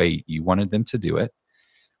do it the way you wanted them to do it.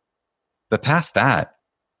 But past that,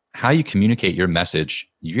 how you communicate your message,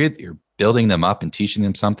 you're building them up and teaching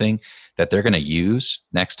them something that they're going to use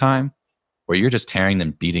next time, or you're just tearing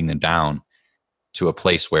them, beating them down to a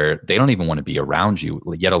place where they don't even want to be around you,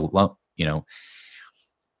 yet alone,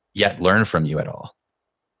 yet learn from you at all.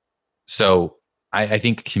 So I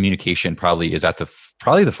think communication probably is at the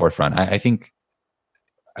forefront. I think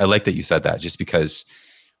I like that you said that, just because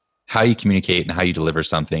how you communicate and how you deliver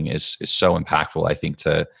something is so impactful, I think,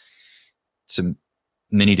 to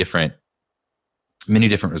many different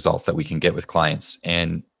results that we can get with clients.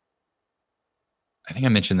 And I think I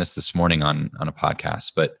mentioned this morning on a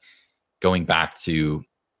podcast, but going back to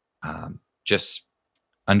just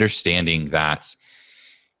understanding that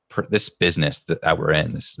this business that we're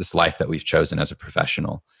in, this life that we've chosen as a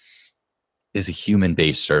professional, is a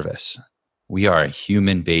human-based service. We are a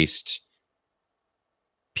human-based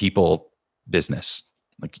people business.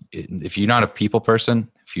 Like if you're not a people person,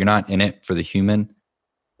 if you're not in it for the human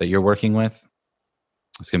that you're working with,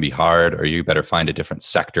 it's going to be hard, or you better find a different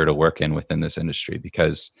sector to work in within this industry,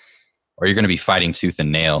 because, or you're going to be fighting tooth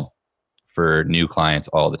and nail for new clients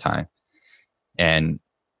all the time. And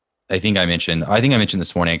I think I mentioned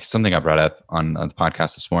this morning, something I brought up on the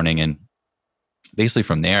podcast this morning. And basically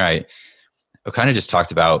from there, I kind of just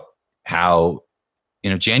talked about how,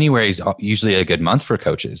 January is usually a good month for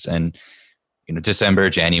coaches, and, December,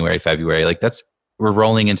 January, February, like we're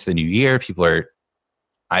rolling into the new year. People are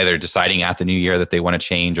either deciding at the new year that they want to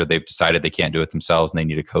change, or they've decided they can't do it themselves and they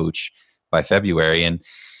need a coach by February. And,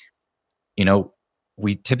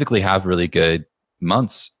 we typically have really good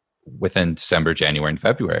months within December, January, and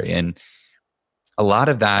February. And a lot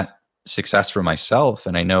of that success for myself,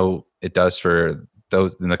 and I know it does for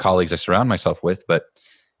those and the colleagues I surround myself with, but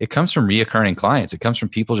it comes from reoccurring clients. It comes from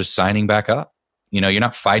people just signing back up. You're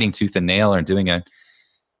not fighting tooth and nail or doing a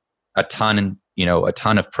ton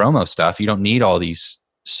of promo stuff. You don't need all these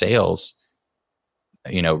sales,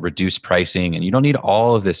 reduce pricing, and you don't need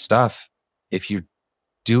all of this stuff if you're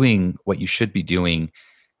doing what you should be doing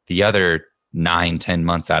the other 9-10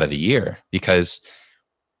 months out of the year, because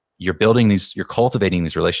you're cultivating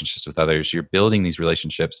these relationships with others. You're building these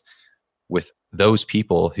relationships with those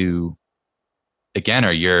people who, again,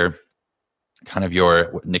 are your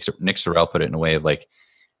Nick Sorrell put it in a way of like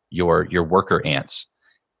your worker ants.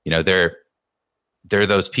 They're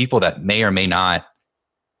those people that may or may not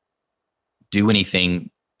do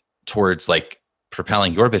anything towards like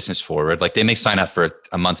propelling your business forward. Like they may sign up for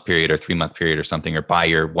a month period or 3-month period or something, or buy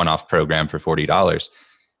your one-off program for $40.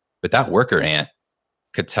 But that worker ant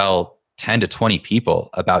could tell 10 to 20 people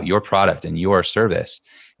about your product and your service.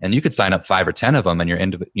 And you could sign up 5 or 10 of them and you're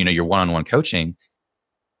into, your one-on-one coaching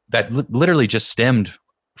that literally just stemmed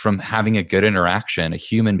from having a good interaction, a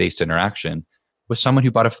human-based interaction with someone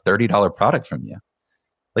who bought a $30 product from you.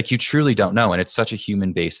 Like you truly don't know. And it's such a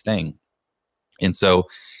human-based thing. And so,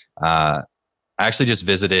 I actually just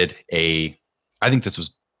visited I think this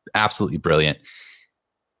was absolutely brilliant.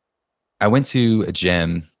 I went to a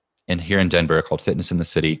gym here in Denver called Fitness in the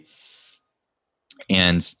City.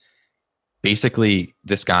 And basically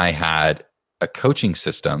this guy had a coaching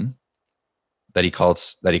system that he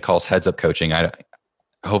calls Heads Up Coaching.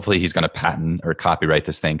 Hopefully he's going to patent or copyright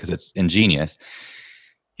this thing because it's ingenious.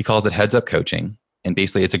 He calls it Heads Up Coaching. And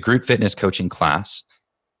basically it's a group fitness coaching class.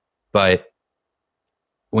 But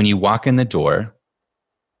when you walk in the door,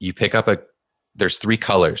 you pick up there's 3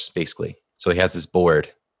 colors basically. So he has this board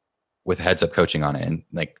with Heads Up Coaching on it, and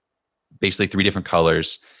like basically 3 different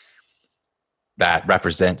colors that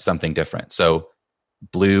represent something different. So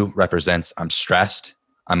blue represents I'm stressed,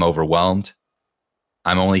 I'm overwhelmed,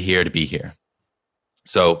 I'm only here to be here.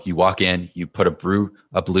 So you walk in, you put a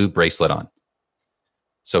blue bracelet on.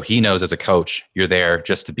 So he knows as a coach, you're there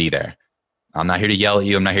just to be there. I'm not here to yell at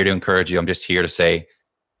you. I'm not here to encourage you. I'm just here to say,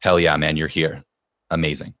 hell yeah, man, you're here.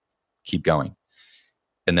 Amazing. Keep going.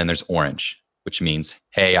 And then there's orange, which means,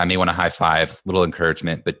 hey, I may want a high five, little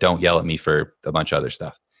encouragement, but don't yell at me for a bunch of other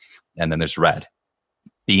stuff. And then there's red.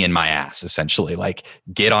 Be in my ass, essentially. Like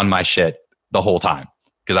get on my shit the whole time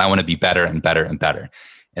because I want to be better and better and better.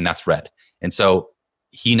 And that's red. And so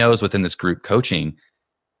he knows within this group coaching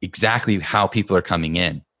exactly how people are coming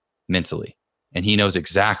in mentally. And he knows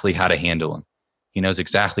exactly how to handle them. He knows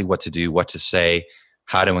exactly what to do, what to say,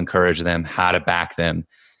 how to encourage them, how to back them,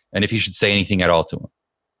 and if you should say anything at all to him,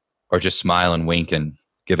 or just smile and wink and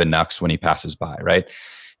give a nux when he passes by, right?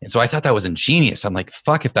 And so I thought that was ingenious. I'm like,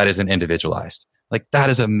 fuck if that isn't individualized. Like that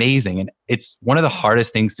is amazing. And it's one of the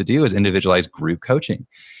hardest things to do is individualized group coaching.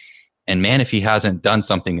 And man, if he hasn't done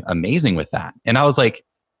something amazing with that. And I was like,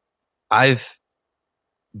 I've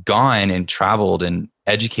gone and traveled and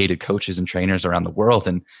educated coaches and trainers around the world,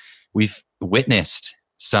 and we've witnessed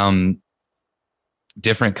some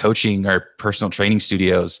different coaching or personal training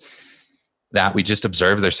studios that we just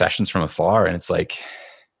observe their sessions from afar. And it's like,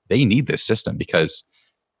 they need this system because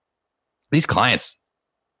these clients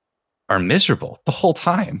are miserable the whole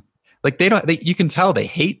time. Like you can tell they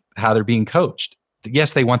hate how they're being coached.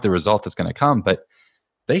 Yes, they want the result that's going to come, but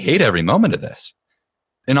they hate every moment of this.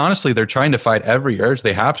 And honestly, they're trying to fight every urge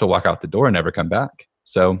they have to walk out the door and never come back.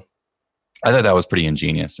 So I thought that was pretty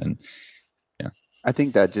ingenious. And yeah, I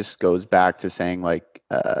think that just goes back to saying like,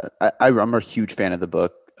 I'm a huge fan of the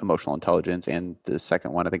book, Emotional Intelligence, and the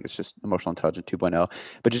second one, I think it's just Emotional Intelligence 2.0,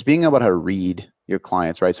 but just being able to read your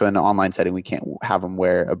clients, right? So in an online setting, we can't have them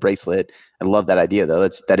wear a bracelet. I love that idea though.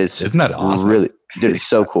 Isn't that awesome? Really, dude, it's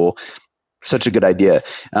so cool. Such a good idea.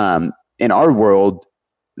 In our world,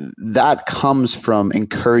 that comes from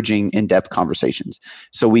encouraging in-depth conversations.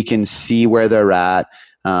 So we can see where they're at.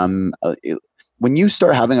 When you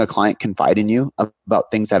start having a client confide in you about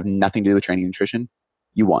things that have nothing to do with training and nutrition,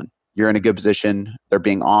 you won. You're in a good position. They're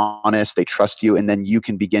being honest. They trust you. And then you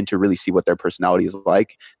can begin to really see what their personality is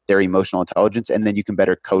like, their emotional intelligence. And then you can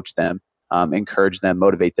better coach them, encourage them,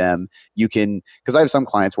 motivate them. You can, because I have some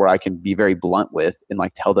clients where I can be very blunt with and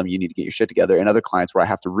like tell them you need to get your shit together. And other clients where I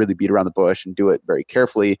have to really beat around the bush and do it very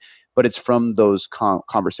carefully. But it's from those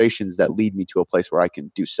conversations that lead me to a place where I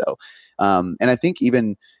can do so. And I think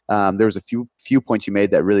even there was a few points you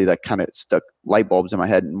made that really like kind of stuck light bulbs in my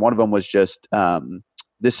head. And one of them was just,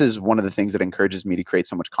 this is one of the things that encourages me to create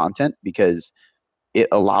so much content because it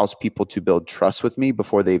allows people to build trust with me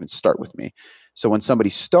before they even start with me. So when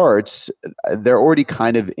somebody starts, they're already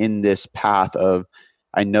kind of in this path of,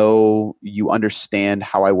 I know you understand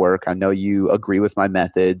how I work. I know you agree with my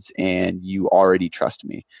methods and you already trust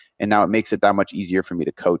me. And now it makes it that much easier for me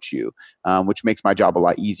to coach you, which makes my job a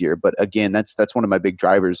lot easier. But again, that's one of my big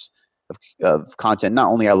drivers of content.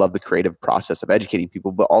 Not only I love the creative process of educating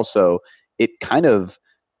people, but also it kind of,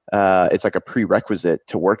 it's like a prerequisite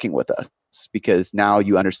to working with us because now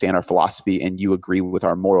you understand our philosophy and you agree with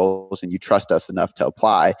our morals and you trust us enough to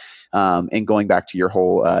apply. And going back to your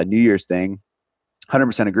whole New Year's thing,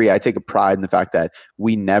 100% agree. I take a pride in the fact that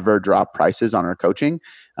we never drop prices on our coaching.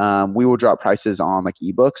 We will drop prices on like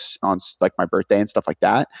ebooks on like my birthday and stuff like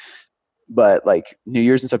that. But like New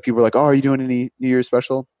Year's and stuff, people are like, "Oh, are you doing any New Year's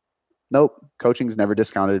special?" Nope. Coaching's never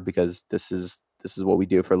discounted because this is what we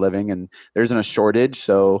do for a living and there isn't a shortage.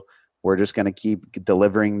 So we're just going to keep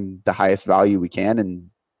delivering the highest value we can. And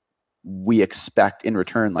we expect in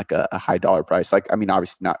return, like a high dollar price. Like, I mean,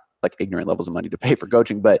 obviously not like ignorant levels of money to pay for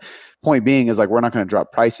coaching, but point being is like, we're not going to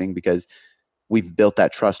drop pricing because we've built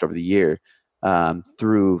that trust over the year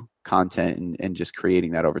through content and just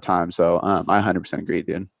creating that over time. So I 100% agree,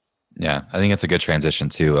 dude. Yeah. I think it's a good transition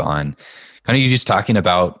too on kind of you just talking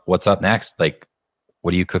about what's up next. Like,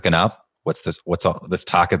 what are you cooking up? What's all this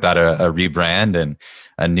talk about a rebrand and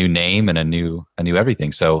a new name and a new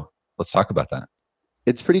everything. So let's talk about that.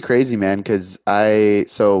 It's pretty crazy, man. Because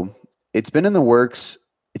so it's been in the works.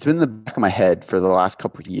 It's been in the back of my head for the last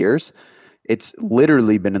couple of years. It's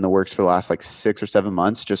literally been in the works for the last like 6 or 7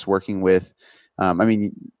 months, just working with, like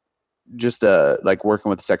working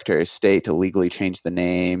with the Secretary of State to legally change the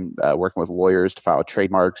name, working with lawyers to file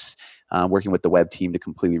trademarks, working with the web team to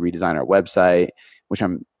completely redesign our website, which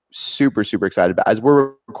I'm super, super excited about. As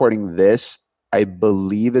we're recording this, I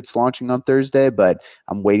believe it's launching on Thursday, but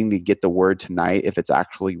I'm waiting to get the word tonight if it's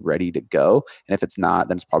actually ready to go. And if it's not,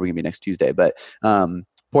 then it's probably gonna be next Tuesday. But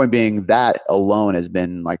point being, that alone has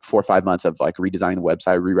been like 4 or 5 months of like redesigning the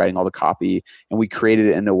website, rewriting all the copy, and we created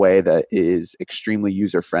it in a way that is extremely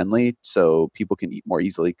user friendly, so people can more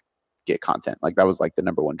easily get content. Like that was like the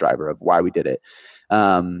number one driver of why we did it. So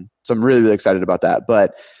I'm really, really excited about that.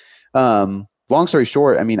 But long story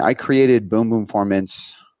short, I mean, I created Boom Boom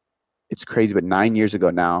Formance. It's crazy, but 9 years ago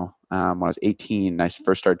now, when I was 18, I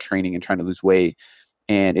first started training and trying to lose weight.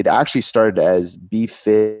 And it actually started as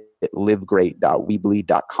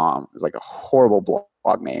BeFitLiveGreat.weebly.com. It was like a horrible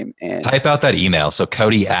blog name. And type out that email. So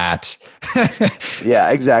Cody at.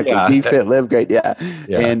 Yeah, exactly. Yeah. BeFitLiveGreat. Yeah.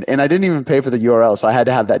 And I didn't even pay for the URL. So I had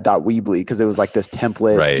to have that .weebly because it was like this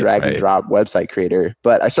template drag and drop website creator.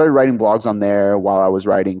 But I started writing blogs on there while I was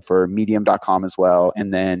writing for medium.com as well.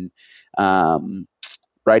 And then,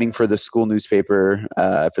 writing for the school newspaper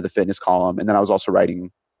for the fitness column. And then I was also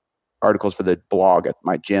writing articles for the blog at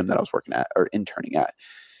my gym that I was working at or interning at.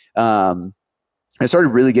 I started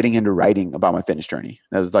really getting into writing about my fitness journey.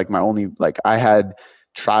 That was like my only, like I had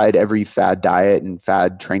tried every fad diet and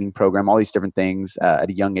fad training program, all these different things at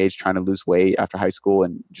a young age, trying to lose weight after high school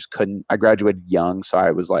and just couldn't. I graduated young. So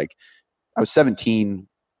I was 17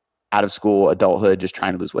 out of school, adulthood, just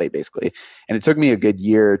trying to lose weight basically. And it took me a good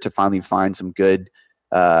year to finally find some good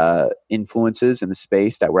influences in the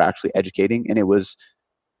space that were actually educating. And it was,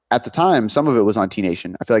 at the time, some of it was on T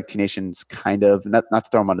Nation. I feel like T Nation's kind of, not to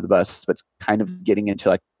throw them under the bus, but it's kind of getting into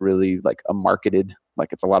like really like a marketed,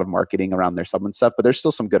 like it's a lot of marketing around their supplement stuff, but there's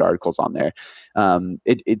still some good articles on there.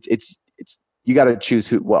 It's you got to choose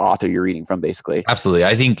what author you're reading from basically. Absolutely.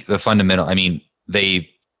 I think the fundamental, I mean, they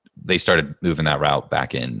started moving that route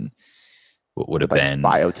back in what would have been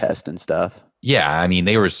Biotest and stuff. Yeah. I mean,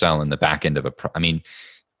 they were selling the back end of they're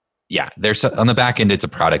on the back end. It's a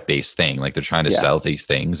product based thing. Like they're trying to sell these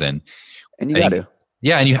things and you got to.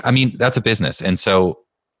 Yeah. And that's a business. And so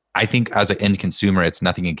I think as an end consumer, it's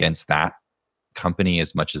nothing against that company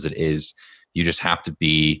as much as it is, you just have to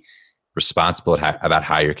be responsible about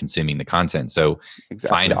how you're consuming the content. So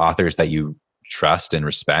find authors that you trust and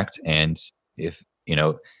respect. And if,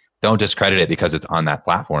 don't discredit it because it's on that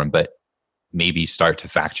platform, but maybe start to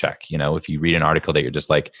fact check. If you read an article that you're just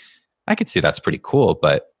like, I could see that's pretty cool,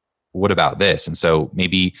 but what about this? And so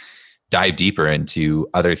maybe dive deeper into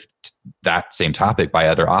that same topic by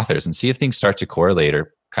other authors and see if things start to correlate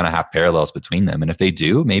or kind of have parallels between them. And if they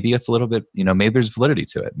do, maybe it's a little bit, maybe there's validity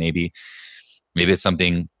to it. Maybe it's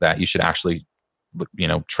something that you should actually,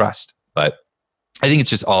 trust. But I think it's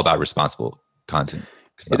just all about responsible content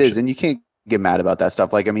consumption. It is. And you can't get mad about that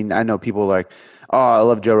stuff. Like, I mean, I know people like, oh, I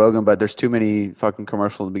love Joe Rogan, but there's too many fucking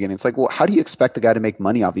commercials in the beginning. It's like, well, how do you expect the guy to make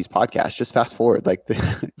money off these podcasts? Just fast forward. Like,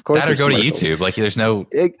 of course, that or go to YouTube. Like, there's no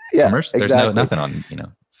commercial. There's nothing on,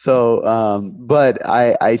 So, but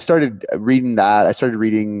I started reading that. I started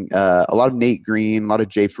reading a lot of Nate Green, a lot of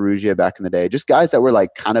Jay Ferruggia back in the day, just guys that were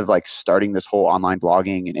like kind of like starting this whole online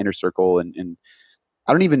blogging and Inner Circle. And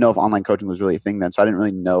I don't even know if online coaching was really a thing then. So I didn't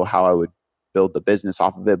really know how I would build the business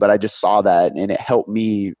off of it, but I just saw that and it helped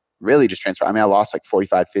me really just transfer. I mean, I lost like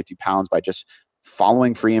 45, 50 pounds by just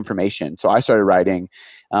following free information. So I started writing.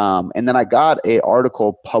 And then I got an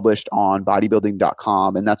article published on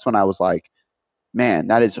bodybuilding.com. And that's when I was like, man,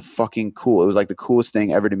 that is fucking cool. It was like the coolest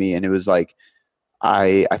thing ever to me. And it was like,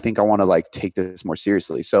 I think I want to like take this more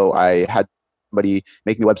seriously. So I had somebody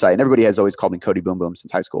make me a website, and everybody has always called me Cody Boom Boom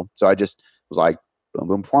since high school. So I just was like, Boom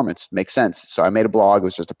Boom Performance makes sense. So I made a blog. It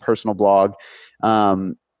was just a personal blog.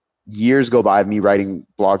 Years go by of me writing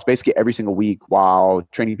blogs basically every single week while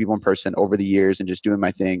training people in person over the years and just doing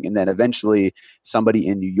my thing. And then eventually somebody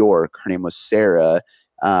in New York, her name was Sarah.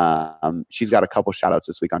 She's got a couple shout outs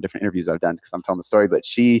this week on different interviews I've done because I'm telling the story, but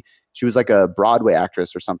she was like a Broadway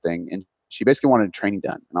actress or something. And she basically wanted training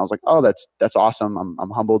done. And I was like, oh, that's awesome.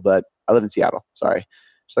 I'm humbled, but I live in Seattle. Sorry.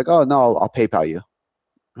 She's like, oh no, I'll PayPal you.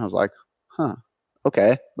 And I was like, huh,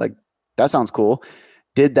 okay. Like that sounds cool.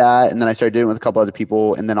 Did that. And then I started doing it with a couple other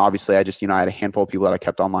people. And then obviously I just, I had a handful of people that I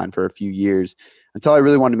kept online for a few years until I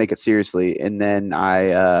really wanted to make it seriously. And then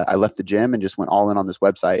I left the gym and just went all in on this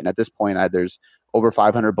website. And at this point, there's over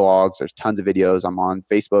 500 blogs. There's tons of videos. I'm on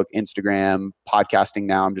Facebook, Instagram, podcasting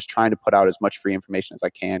now. I'm just trying to put out as much free information as I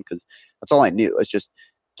can because that's all I knew. It's just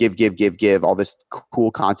give all this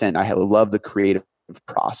cool content. I love the creative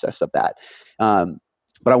process of that.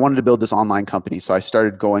 But I wanted to build this online company. So I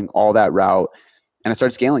started going all that route. And I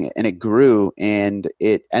started scaling it and it grew, and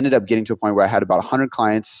it ended up getting to a point where I had about 100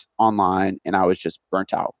 clients online and I was just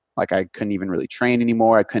burnt out. Like I couldn't even really train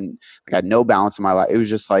anymore. I had no balance in my life. It was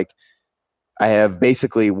just like, I have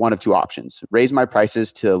basically one of two options: raise my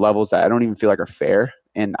prices to levels that I don't even feel like are fair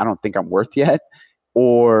and I don't think I'm worth yet,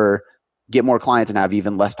 or get more clients and have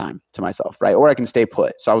even less time to myself. Right. Or I can stay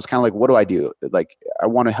put. So I was kind of like, what do I do? Like, I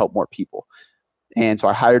want to help more people. And so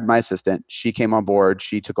I hired my assistant. She came on board.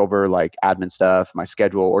 She took over like admin stuff, my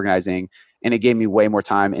schedule, organizing, and it gave me way more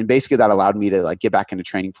time. And basically that allowed me to like get back into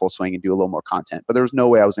training full swing and do a little more content. But there was no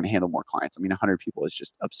way I was going to handle more clients. I mean, 100 people is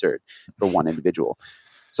just absurd for one individual.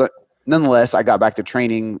 So nonetheless, I got back to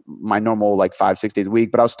training my normal like 5-6 days a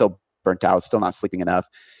week, but I was still burnt out, still not sleeping enough.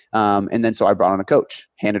 And then so I brought on a coach,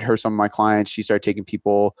 handed her some of my clients. She started taking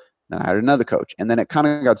people. Then I had another coach. And then it kind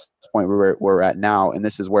of got to the point where we're at now. And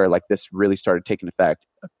this is where like this really started taking effect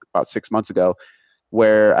about 6 months ago,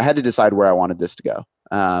 where I had to decide where I wanted this to go.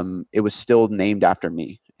 It was still named after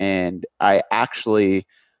me. And I actually,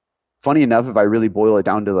 funny enough, if I really boil it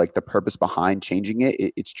down to like the purpose behind changing it,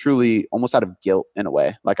 it's truly almost out of guilt in a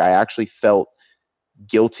way. Like I actually felt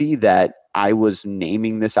guilty that I was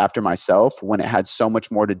naming this after myself when it had so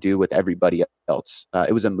much more to do with everybody else.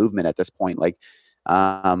 It was a movement at this point. Like,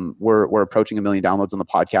 we're approaching 1 million downloads on the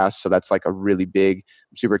podcast. So that's like a really big,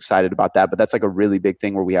 I'm super excited about that, but that's like a really big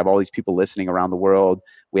thing where we have all these people listening around the world.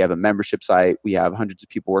 We have a membership site. We have hundreds of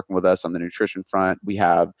people working with us on the nutrition front. We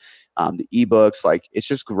have the ebooks. Like it's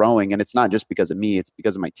just growing, and it's not just because of me, it's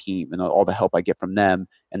because of my team and all the help I get from them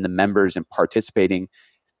and the members and participating.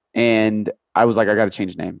 And I was like, I got to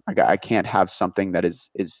change the name. I can't have something that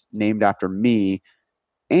is named after me.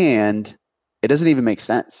 And it doesn't even make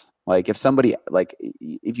sense. Like if somebody, like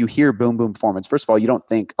if you hear Boom Boom Performance, first of all, you don't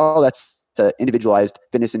think, oh, that's an individualized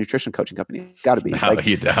fitness and nutrition coaching company. It's got to be. No, like,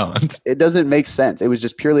 you don't. It doesn't make sense. It was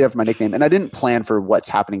just purely after my nickname. And I didn't plan for what's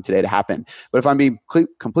happening today to happen. But if I'm being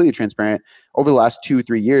completely transparent, over the last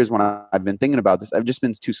 2-3 years when I've been thinking about this, I've just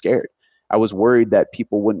been too scared. I was worried that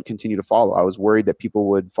people wouldn't continue to follow. I was worried that people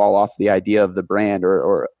would fall off the idea of the brand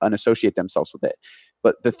or unassociate themselves with it.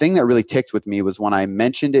 But the thing that really ticked with me was when I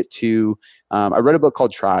mentioned it to, I read a book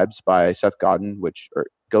called Tribes by Seth Godin, or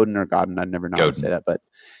Godin, I never know how to say that, but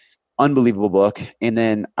unbelievable book. And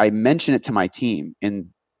then I mentioned it to my team, and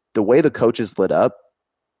the way the coaches lit up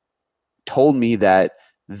told me that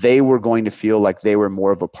they were going to feel like they were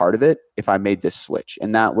more of a part of it if I made this switch.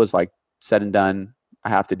 And that was like said and done. I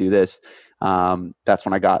have to do this. That's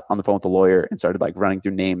when I got on the phone with the lawyer and started like running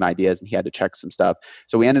through name ideas, and he had to check some stuff.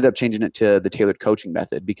 So we ended up changing it to the tailored coaching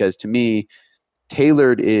method, because to me,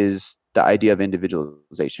 tailored is the idea of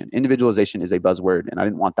individualization. Individualization is a buzzword, and I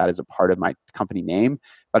didn't want that as a part of my company name,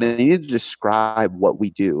 but I needed to describe what we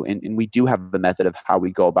do. And we do have a method of how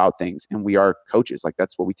we go about things, and we are coaches. Like,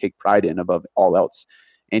 that's what we take pride in above all else.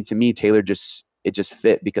 And to me, tailored it just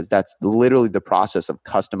fit, because that's literally the process of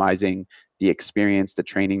customizing the experience, the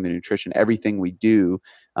training, the nutrition, everything we do.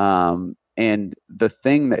 And the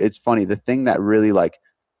thing that, it's funny, the thing that really like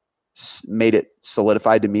made it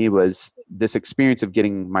solidified to me was this experience of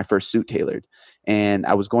getting my first suit tailored. And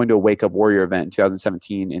I was going to a Wake Up Warrior event in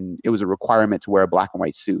 2017, and it was a requirement to wear a black and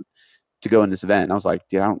white suit to go in this event. And I was like,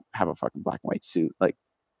 dude, I don't have a fucking black and white suit. Like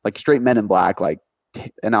straight men in black,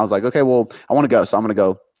 and I was like, okay, well, I want to go. So I'm going to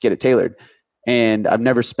go get it tailored. And I've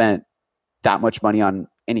never spent that much money on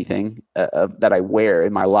anything that I wear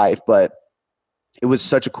in my life, but it was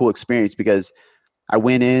such a cool experience, because I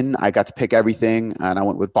went in, I got to pick everything, and I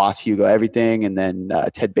went with Boss Hugo everything, and then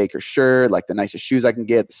Ted Baker shirt, like the nicest shoes I can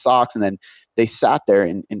get, the socks, and then they sat there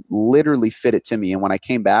and literally fit it to me. And when I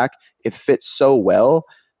came back, it fit so well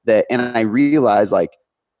and I realized, like,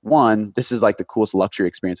 one, this is like the coolest luxury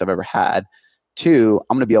experience I've ever had. Two,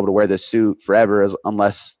 I'm going to be able to wear this suit forever,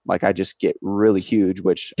 unless like I just get really huge,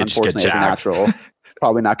 which unfortunately is natural. It's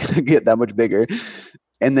probably not going to get that much bigger.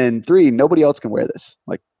 And then three, nobody else can wear this.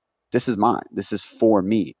 Like, this is mine. This is for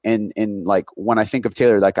me. And like, when I think of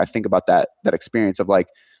tailored, like I think about that experience of like,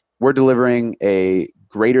 we're delivering a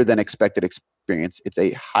greater than expected experience. It's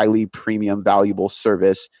a highly premium, valuable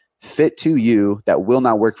service fit to you that will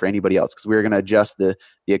not work for anybody else, because we're going to adjust the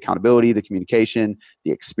accountability, the communication,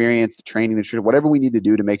 the experience, the training, the nutrition, whatever we need to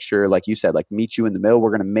do to make sure, like you said, like meet you in the middle.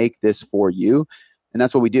 We're going to make this for you. And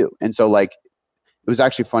that's what we do. And so like, it was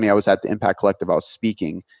actually funny. I was at the Impact Collective. I was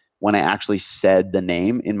speaking when I actually said the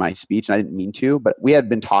name in my speech, and I didn't mean to, but we had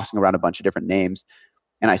been tossing around a bunch of different names,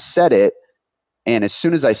 and I said it. And as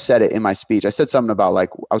soon as I said it in my speech, I said something about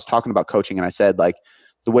like, I was talking about coaching, and I said like,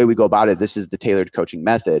 the way we go about it, this is the tailored coaching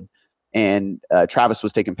method. And Travis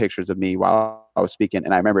was taking pictures of me while I was speaking.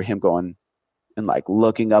 And I remember him going and like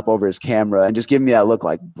looking up over his camera and just giving me that look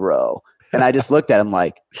like, bro. And I just looked at him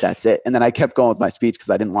like, that's it. And then I kept going with my speech,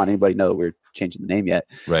 because I didn't want anybody to know that we were changing the name yet.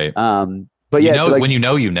 Right. But yeah, like, when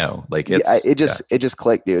like it just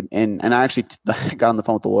clicked, dude. And I actually got on the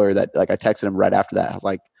phone with the lawyer that like I texted him right after that. I was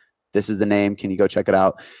like, this is the name. Can you go check it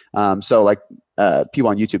out? So like people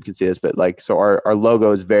on YouTube can see this, but like, so our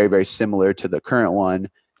logo is very, very similar to the current one,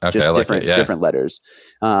 just different letters.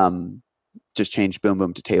 Just changed Boom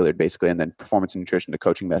Boom to tailored basically, and then performance and nutrition to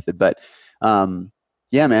coaching method. But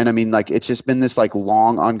yeah, man, I mean, like, it's just been this like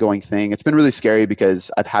long ongoing thing. It's been really scary,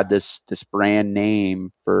 because I've had this brand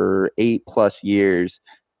name for 8+ years.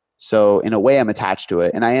 So in a way I'm attached to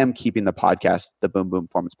it, and I am keeping the podcast, the Boom Boom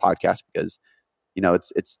Performance podcast, because, you know,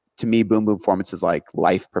 it's to me, Boom Boom Performance is like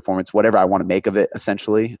life performance, whatever I want to make of it,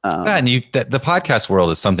 essentially. Yeah, and the podcast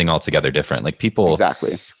world is something altogether different. Like people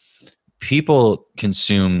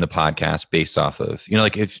consume the podcast based off of, you know,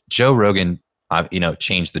 like if Joe Rogan,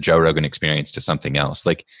 changed the Joe Rogan experience to something else,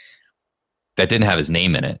 like that didn't have his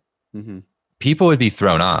name in it, people would be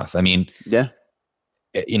thrown off. I mean, yeah,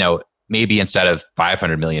 you know, maybe instead of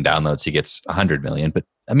 500 million downloads, he gets 100 million, but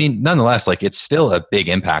I mean, nonetheless, like it's still a big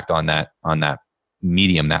impact on that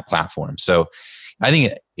medium, that platform. So I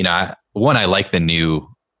think, you know, I like the new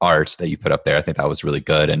art that you put up there. I think that was really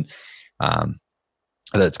good. And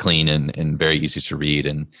that's clean and very easy to read.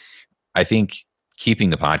 And I think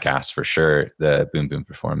keeping the podcast for sure, the Boom Boom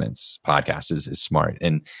Performance podcast is smart.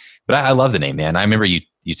 But I love the name, man. I remember you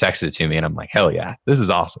texted it to me, and I'm like, hell yeah, this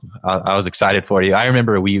is awesome. I was excited for you. I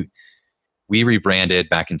remember we rebranded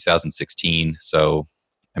back in 2016. So,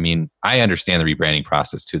 I mean, I understand the rebranding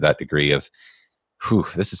process to that degree of,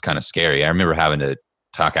 this is kind of scary. I remember having to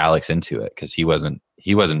talk Alex into it, because he wasn't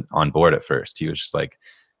on board at first. He was just like,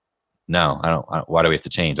 no, I don't, why do we have to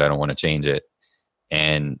change? I don't want to change it.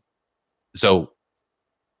 And so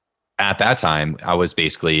at that time,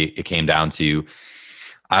 it came down to,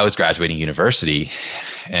 I was graduating university,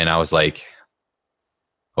 and I was like,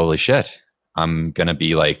 holy shit, I'm going to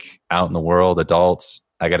be like out in the world, adults.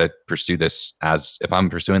 I got to pursue this if I'm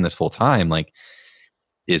pursuing this full time, like,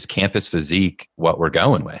 is campus physique what we're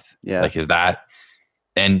going with? Yeah. Like, is that,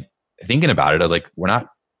 and thinking about it, I was like, we're not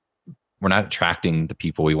attracting the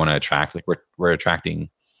people we want to attract. Like we're attracting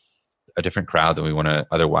a different crowd than we want to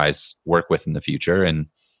otherwise work with in the future. And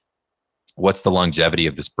what's the longevity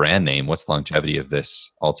of this brand name? What's the longevity of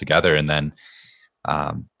this altogether? And then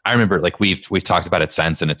I remember, like, we've talked about it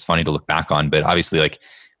since, and it's funny to look back on, but obviously, like,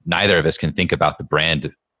 neither of us can think about the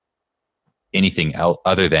brand anything else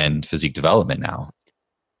other than physique development now.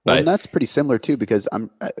 Well, and But that's pretty similar too, because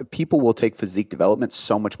people will take physique development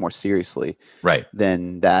so much more seriously right.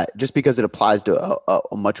 than that, just because it applies to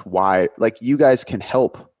a much wide. Like, you guys can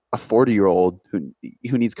help a 40-year-old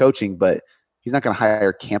who needs coaching, but he's not going to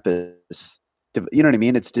hire campus. You know what I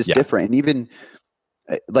mean? It's just different. And even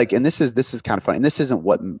like, and this is kind of funny. And this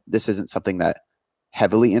isn't something that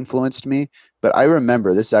heavily influenced me, but I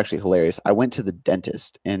remember, this is actually hilarious. I went to the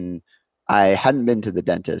dentist, and I hadn't been to the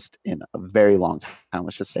dentist in a very long time.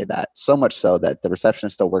 Let's just say that. So much so that the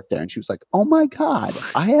receptionist still worked there, and she was like, "Oh my God,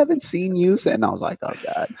 I haven't seen you." And I was like, "Oh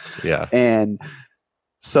God." Yeah. And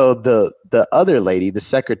so the other lady, the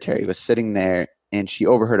secretary, was sitting there, and she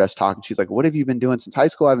overheard us talking. She's like, "What have you been doing since high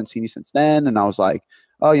school? I haven't seen you since then." And I was like,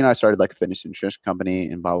 "Oh, I started like a fitness nutrition company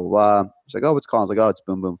and blah, blah, blah." She's like, "Oh, what's it called?" I was like, "Oh, it's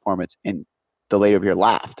Boom Boom Performance." And the lady over here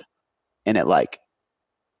laughed. And it like,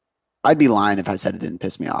 I'd be lying if I said it didn't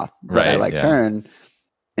piss me off. But I turned,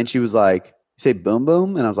 and she was like, "You say Boom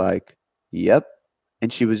Boom?" And I was like, "Yep."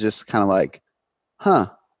 And she was just kind of like, "Huh,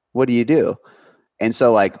 what do you do?" And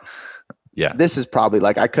so like, this is probably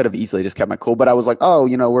like, I could have easily just kept my cool, but I was like, "Oh,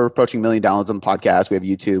 we're approaching 1 million downloads on the podcast. We have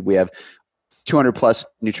YouTube. We have 200 plus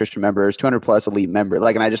nutrition members, 200 plus elite members."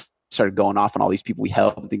 Like, and I just started going off on all these people we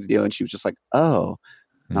help and things to do. And she was just like, "Oh."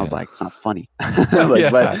 And I was like, "It's not funny."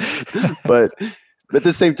 Like, but at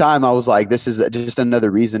the same time, I was like, this is just another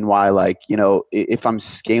reason why, like, if I'm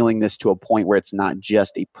scaling this to a point where it's not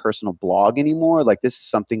just a personal blog anymore, like, this is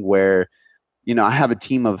something where, I have a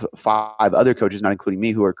team of 5 other coaches, not including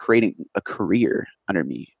me, who are creating a career under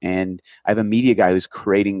me. And I have a media guy who's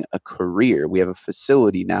creating a career. We have a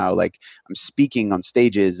facility now. Like, I'm speaking on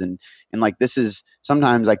stages, and like, this is,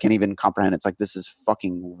 sometimes I can't even comprehend. It's like, this is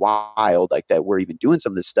fucking wild, like, that we're even doing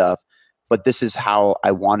some of this stuff. But this is how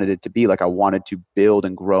I wanted it to be. Like, I wanted to build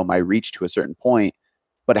and grow my reach to a certain point,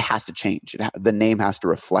 but it has to change. The name has to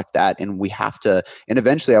reflect that. And we have to, and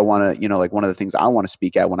eventually I want to, like, one of the things I want to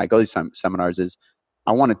speak at when I go to these seminars is,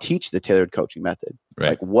 I want to teach the tailored coaching method.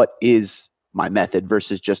 Right. Like, what is my method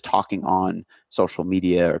versus just talking on social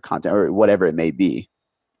media or content or whatever it may be.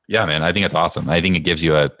 Yeah, man. I think it's awesome. I think it gives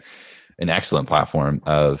you an excellent platform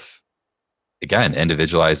of, again,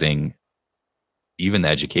 individualizing even the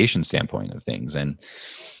education standpoint of things and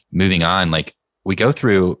moving on. Like, we go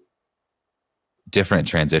through different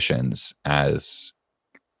transitions as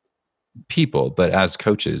people, but as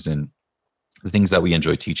coaches, and the things that we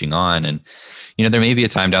enjoy teaching on. And, there may be a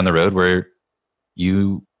time down the road where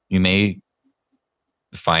you may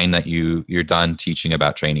find that you're done teaching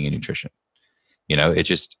about training and nutrition.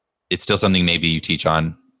 It's still something maybe you teach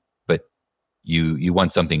on, but you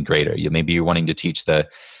want something greater. Maybe you're wanting to teach the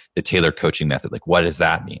tailored coaching method. Like, what does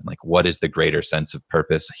that mean? Like, what is the greater sense of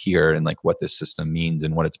purpose here, and like what this system means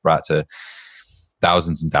and what it's brought to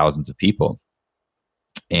thousands and thousands of people.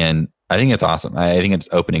 And I think it's awesome. I think it's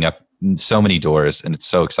opening up so many doors, and it's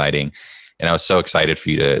so exciting. And I was so excited for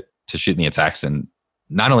you to shoot me a text and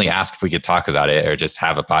not only ask if we could talk about it or just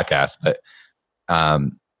have a podcast, but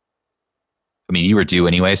you were due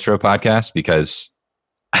anyways for a podcast, because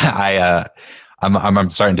I'm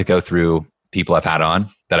starting to go through people I've had on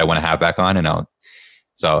that I want to have back on, and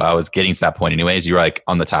so I was getting to that point anyways. You were like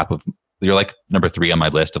on the top of, you're like number 3 on my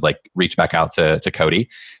list of like, reach back out to Cody.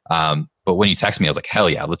 But when you text me, I was like, hell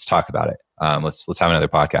yeah, let's talk about it. Let's have another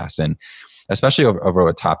podcast, and especially over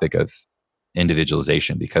a topic of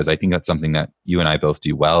individualization, because I think that's something that you and I both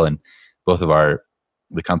do well, and both of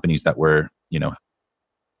the companies that we're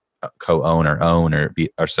co-own or own or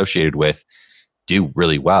are associated with do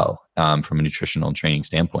really well from a nutritional and training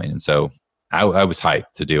standpoint. And so I was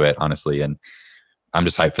hyped to do it, honestly, and I'm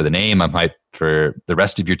just hyped for the name. I'm hyped for the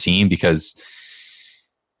rest of your team, because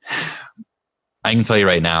I can tell you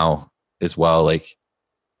right now as well, like,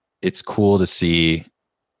 it's cool to see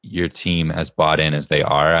your team as bought in as they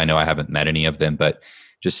are. I know I haven't met any of them, but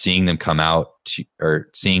just seeing them come out or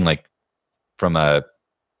seeing like from a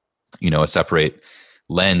separate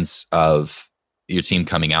lens of your team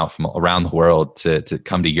coming out from around the world to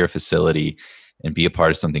come to your facility and be a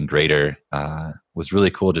part of something greater was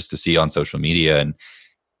really cool just to see on social media, and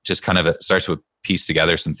just kind of it starts to piece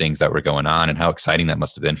together some things that were going on and how exciting that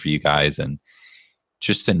must have been for you guys. And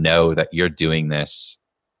just to know that you're doing this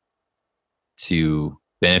to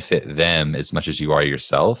benefit them as much as you are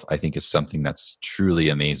yourself, I think is something that's truly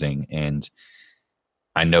amazing. And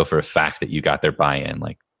I know for a fact that you got their buy-in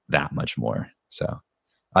like that much more. So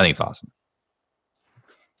I think it's awesome.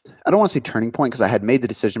 I don't want to say turning point, because I had made the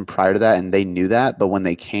decision prior to that and they knew that, but when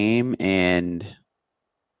they came and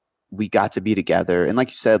we got to be together, and like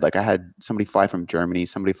you said, like, I had somebody fly from Germany,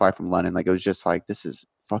 somebody fly from London, like, it was just like, this is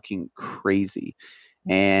fucking crazy.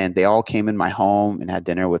 And they all came in my home and had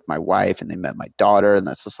dinner with my wife, and they met my daughter. And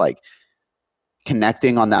that's just like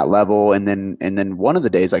connecting on that level. And then one of the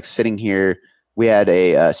days, like sitting here, we had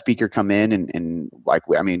a speaker come in, and like,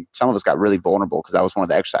 I mean, some of us got really vulnerable because that was one of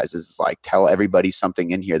the exercises, is like, tell everybody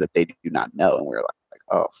something in here that they do not know. And we were like,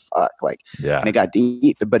 oh fuck. Like, and it got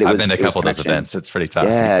deep, but I've been to a couple of those events. It's pretty tough.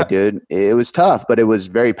 Yeah, dude, it was tough, but it was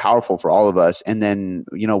very powerful for all of us. And then,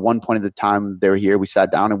 one point at the time they were here, we sat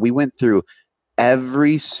down and we went through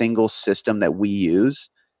every single system that we use,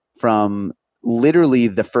 from literally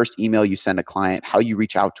the first email you send a client, how you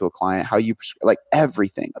reach out to a client, how you like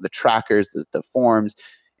everything, the trackers, the forms.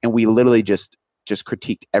 And we literally just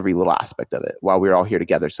critiqued every little aspect of it while we were all here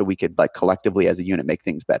together, so we could like collectively as a unit make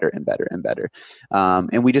things better and better and better.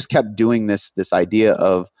 And we just kept doing this idea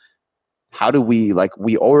of, how do we, like,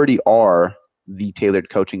 we already are the tailored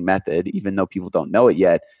coaching method, even though people don't know it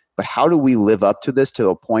yet, but how do we live up to this to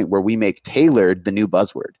a point where we make tailored the new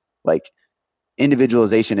buzzword? Like,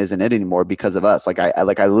 individualization isn't it anymore because of us. Like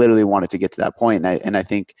I literally wanted to get to that point. And I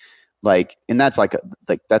think like, and that's like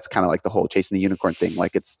that's kind of like the whole chasing the unicorn thing.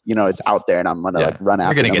 Like it's, it's out there and I'm going to like run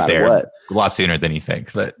after it no matter what. A lot sooner than you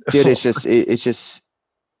think, but dude, it's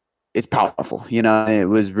powerful, and it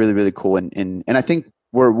was really, really cool. And I think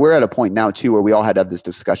we're at a point now too, where we all had to have this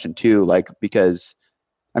discussion too, like, because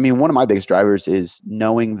I mean, one of my biggest drivers is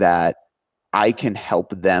knowing that I can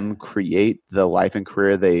help them create the life and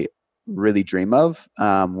career they really dream of,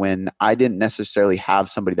 when I didn't necessarily have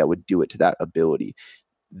somebody that would do it to that ability.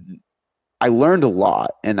 I learned a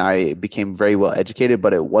lot and I became very well educated,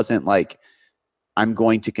 but it wasn't like, I'm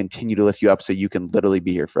going to continue to lift you up so you can literally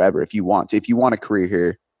be here forever. If you want a career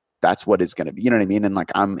here, that's what it's going to be. You know what I mean? And like,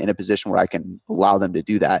 I'm in a position where I can allow them to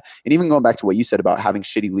do that. And even going back to what you said about having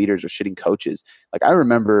shitty leaders or shitty coaches, like I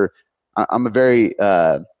remember I'm a very,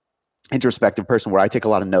 introspective person where I take a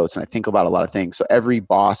lot of notes and I think about a lot of things. So every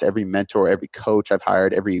boss, every mentor, every coach I've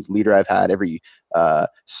hired, every leader I've had, every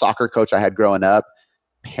soccer coach I had growing up,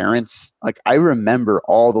 parents, like I remember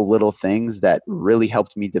all the little things that really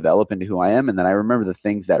helped me develop into who I am. And then I remember the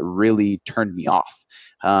things that really turned me off.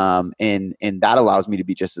 And that allows me to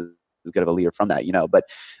be just as good of a leader from that,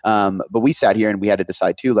 but we sat here and we had to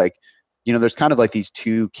decide too, like, there's kind of like these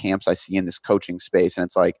two camps I see in this coaching space. And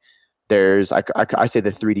it's like, there's, I say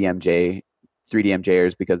the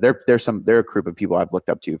 3DMJers because they're a group of people I've looked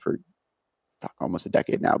up to for almost a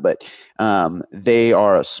decade now, but they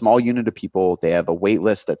are a small unit of people. They have a wait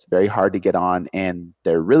list that's very hard to get on, and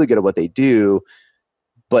they're really good at what they do,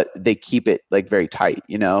 but they keep it like very tight,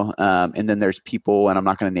 and then there's people, and I'm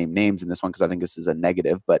not going to name names in this one because I think this is a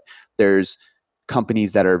negative, but there's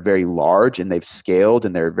companies that are very large and they've scaled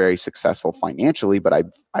and they're very successful financially, but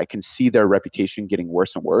I can see their reputation getting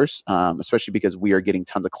worse and worse, especially because we are getting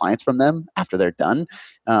tons of clients from them after they're done,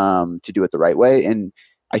 to do it the right way. And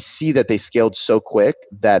I see that they scaled so quick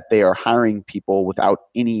that they are hiring people without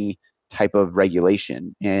any type of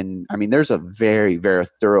regulation. And I mean, there's a very, very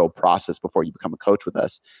thorough process before you become a coach with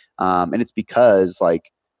us. And it's because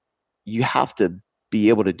like, you have to be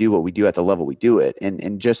able to do what we do at the level we do it.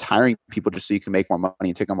 And just hiring people just so you can make more money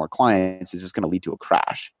and take on more clients is just going to lead to a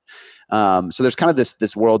crash. So there's kind of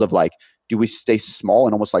this world of like, do we stay small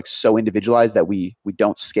and almost like so individualized that we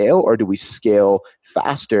don't scale, or do we scale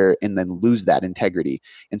faster and then lose that integrity?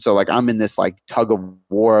 And so like, I'm in this like tug of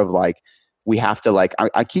war of like, we have to like,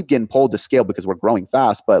 I keep getting pulled to scale because we're growing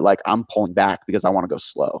fast, but like I'm pulling back because I want to go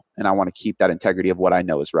slow and I want to keep that integrity of what I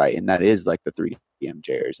know is right. And that is like the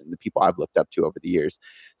 3DMJers and the people I've looked up to over the years.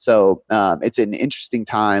 So it's an interesting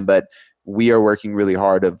time, but we are working really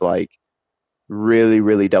hard of like really,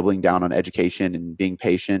 really doubling down on education and being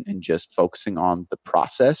patient and just focusing on the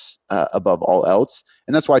process above all else.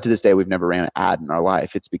 And that's why to this day, we've never ran an ad in our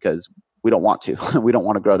life. It's because we don't want to. We don't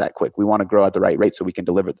want to grow that quick. We want to grow at the right rate so we can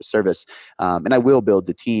deliver the service. And I will build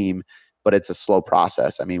the team, but it's a slow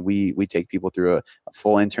process. I mean, we take people through a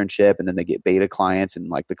full internship and then they get beta clients, and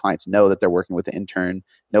like the clients know that they're working with the intern.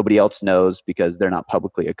 Nobody else knows because they're not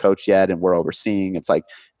publicly a coach yet and we're overseeing. It's like,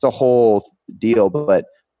 it's a whole deal, but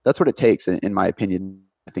that's what it takes. In my opinion,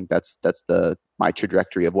 I think that's my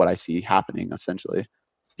trajectory of what I see happening essentially.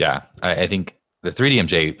 Yeah. I think the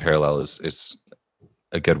 3DMJ parallel is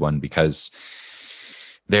a good one because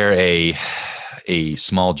they're a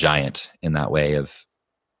small giant in that way of,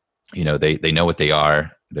 they know what they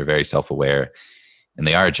are. They're very self-aware and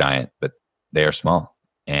they are a giant, but they are small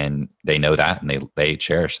and they know that and they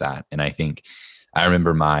cherish that. And I think I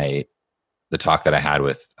remember the talk that I had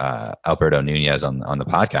with Alberto Nunez on the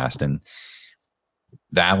podcast, and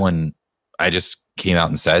that one I just came out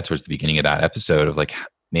and said towards the beginning of that episode of like,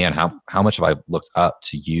 man, how much have I looked up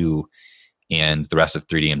to you and the rest of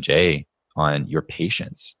 3DMJ on your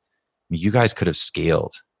patience. I mean, you guys could have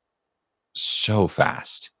scaled so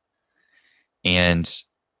fast, and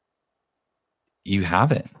you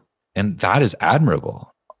haven't. And that is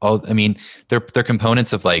admirable. Oh, I mean, they're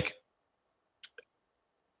components of like,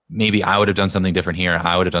 maybe I would have done something different here.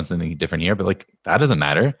 I would have done something different here, but like, that doesn't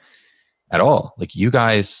matter at all. Like, you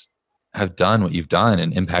guys have done what you've done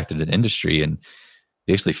and impacted an industry and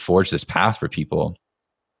basically forged this path for people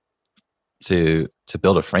to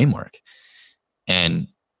build a framework. And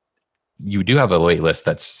you do have a wait list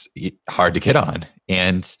that's hard to get on.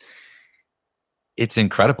 And it's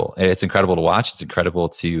incredible. It's incredible to watch. It's incredible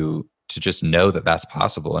to just know that that's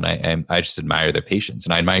possible. And I just admire their patience,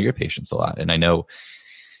 and I admire your patience a lot. And I know,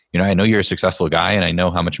 I know you're a successful guy, and I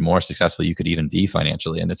know how much more successful you could even be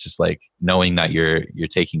financially. And it's just like knowing that you're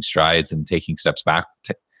taking strides and taking steps back,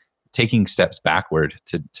 taking steps backward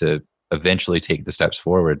to eventually take the steps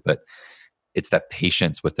forward. But it's that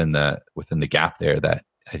patience within the gap there that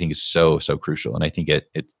I think is so crucial. And I think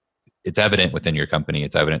it's evident within your company.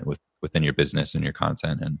 It's evident within your business and your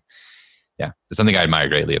content. And yeah, it's something I admire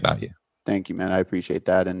greatly about you. Thank you, man. I appreciate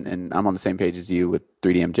that. And I'm on the same page as you with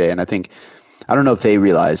 3DMJ. And I don't know if they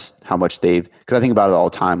realize how much because I think about it all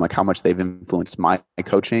the time, like how much they've influenced my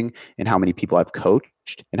coaching and how many people I've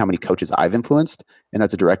coached and how many coaches I've influenced. And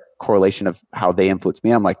that's a direct correlation of how they influence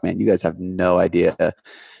me. I'm like, man, you guys have no idea.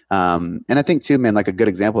 And I think too, man, like a good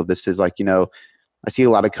example of this is like, I see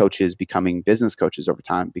a lot of coaches becoming business coaches over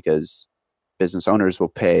time because business owners will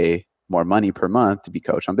pay more money per month to be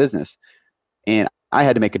coached on business. And I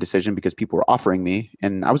had to make a decision because people were offering me,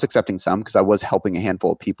 and I was accepting some because I was helping a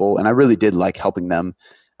handful of people, and I really did like helping them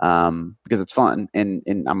because it's fun, and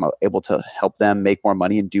I'm able to help them make more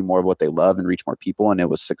money and do more of what they love and reach more people, and it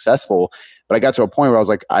was successful. But I got to a point where I was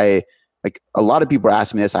like, a lot of people are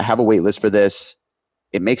asking me this. I have a wait list for this.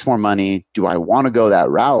 It makes more money. Do I want to go that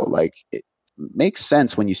route? Like, it makes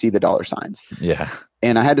sense when you see the dollar signs. Yeah.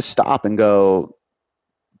 And I had to stop and go,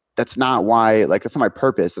 that's not why, like, that's not my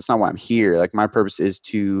purpose. That's not why I'm here. Like, my purpose is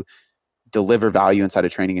to deliver value inside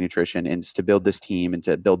of training and nutrition, and to build this team and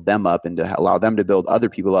to build them up and to allow them to build other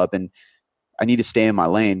people up. And I need to stay in my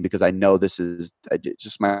lane because I know this is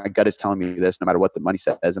just, my gut is telling me this no matter what the money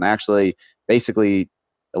says. And I actually basically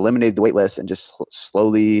eliminated the wait list and just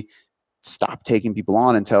slowly stop taking people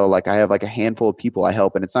on until like I have like a handful of people I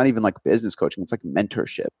help. And it's not even like business coaching. It's like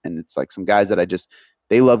mentorship. And it's like some guys that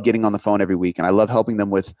they love getting on the phone every week, and I love helping them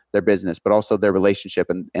with their business, but also their relationship.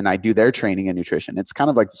 And I do their training and nutrition. It's kind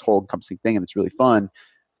of like this whole encompassing thing, and it's really fun.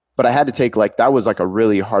 But I had to take that was like a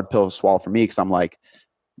really hard pill to swallow for me. Cause I'm like,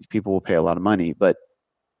 these people will pay a lot of money, but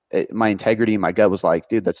my integrity and my gut was like,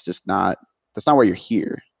 dude, that's not why you're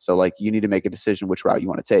here. So like, you need to make a decision which route you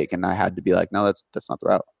want to take. And I had to be like, no, that's not the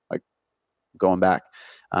route. Like, going back,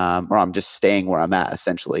 or I'm just staying where I'm at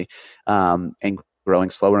essentially, and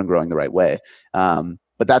growing slower and growing the right way.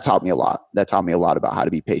 But that taught me a lot. That taught me a lot about how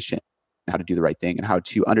to be patient, how to do the right thing, and how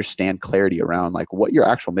to understand clarity around like what your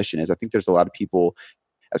actual mission is. I think there's a lot of people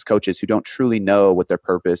as coaches who don't truly know what their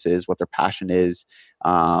purpose is, what their passion is,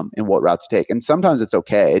 and what route to take. And sometimes it's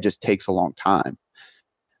okay. It just takes a long time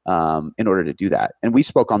in order to do that. And we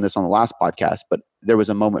spoke on this on the last podcast, but there was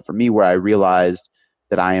a moment for me where I realized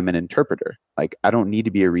that I am an interpreter. Like, I don't need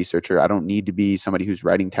to be a researcher. I don't need to be somebody who's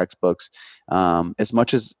writing textbooks. As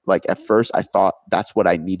much as like at first I thought that's what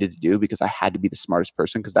I needed to do because I had to be the smartest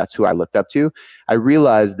person because that's who I looked up to. I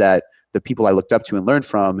realized that the people I looked up to and learned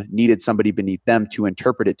from needed somebody beneath them to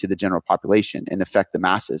interpret it to the general population and affect the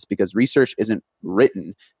masses, because research isn't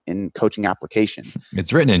written in coaching application.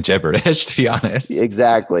 It's written in gibberish, to be honest.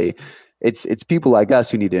 Exactly. It's people like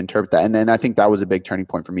us who need to interpret that. And I think that was a big turning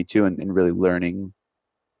point for me too, in really learning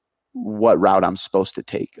what route I'm supposed to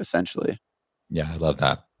take, essentially. Yeah, I love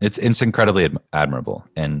that. It's incredibly admirable,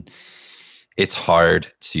 and it's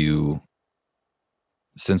hard to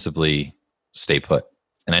sensibly stay put.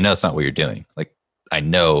 And I know it's not what you're doing. Like, I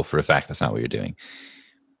know for a fact that's not what you're doing.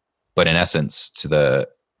 But in essence, to the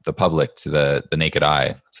public, to the naked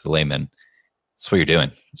eye, to the layman, that's what you're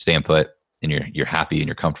doing. Staying put, and you're happy and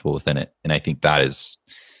you're comfortable within it. And I think that is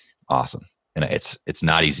awesome. And it's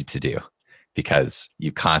not easy to do, because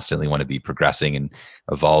you constantly want to be progressing and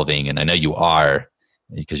evolving. And I know you are,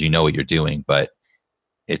 because you know what you're doing, but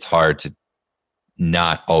it's hard to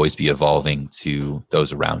not always be evolving to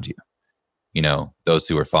those around you. Those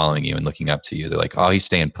who are following you and looking up to you, they're like, oh, he's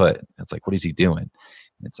staying put. It's like, what is he doing?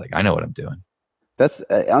 And it's like, I know what I'm doing. That's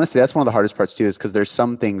honestly, that's one of the hardest parts too, is because there's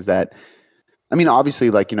some things that, I mean,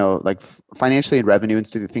 obviously like, like financially and revenue and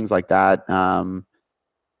things like that.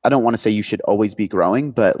 I don't want to say you should always be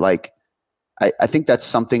growing, but like, I think that's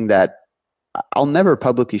something that I'll never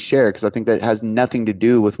publicly share because I think that has nothing to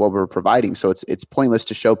do with what we're providing. So it's pointless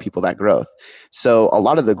to show people that growth. So a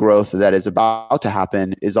lot of the growth that is about to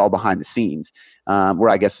happen is all behind the scenes. Where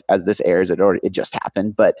I guess as this airs, it just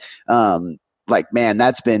happened. But like, man,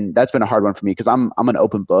 that's been a hard one for me because I'm an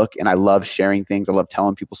open book and I love sharing things. I love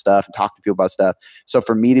telling people stuff and talking to people about stuff. So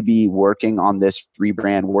for me to be working on this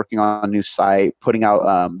rebrand, working on a new site, putting out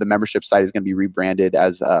the membership site is going to be rebranded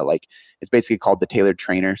as it's basically called the Tailored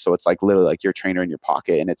Trainer. So it's like literally like your trainer in your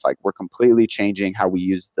pocket. And it's like we're completely changing how we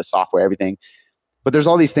use the software, everything. But there's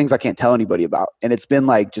all these things I can't tell anybody about. And it's been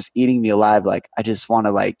like just eating me alive. Like I just want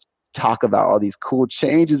to like talk about all these cool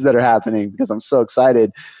changes that are happening because I'm so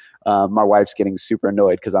excited. My wife's getting super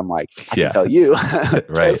annoyed because I'm like, I can tell you. Right.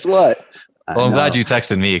 Guess what? Well, I'm glad you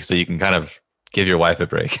texted me so you can kind of give your wife a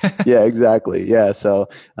break. Yeah, exactly. Yeah. So,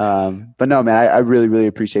 but no, man, I really, really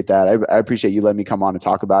appreciate that. I appreciate you letting me come on and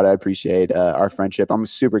talk about it. I appreciate our friendship. I'm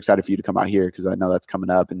super excited for you to come out here because I know that's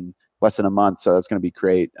coming up in less than a month. So that's going to be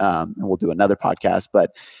great. And we'll do another podcast.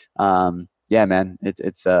 But yeah, man,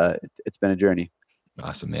 it's been a journey.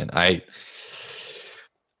 Awesome, man.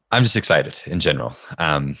 I'm just excited in general.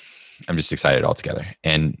 I'm just excited altogether.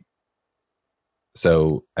 And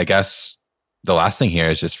so I guess the last thing here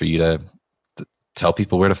is just for you to tell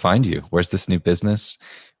people where to find you. Where's this new business?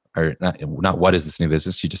 Or not what is this new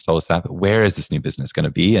business? You just told us that, but where is this new business going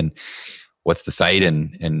to be? And what's the site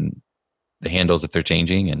and the handles if they're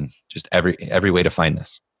changing and just every way to find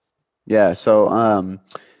this? Yeah. So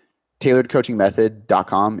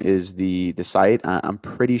tailoredcoachingmethod.com is the site. I'm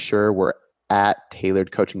pretty sure we're at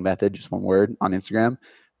Tailored Coaching Method, just one word, on Instagram.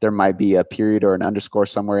 There might be a period or an underscore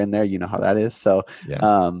somewhere in there. You know how that is. So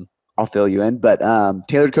I'll fill you in. But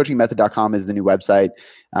tailoredcoachingmethod.com is the new website.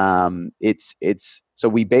 So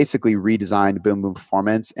we basically redesigned Boom Boom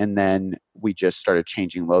Performance, and then we just started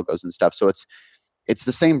changing logos and stuff. So it's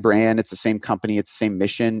the same brand, it's the same company, it's the same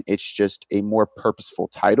mission. It's just a more purposeful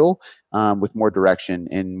title with more direction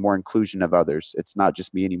and more inclusion of others. It's not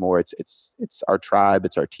just me anymore. It's our tribe,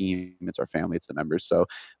 it's our team, it's our family, it's the members. So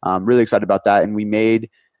I'm really excited about that. And we made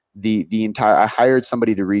I hired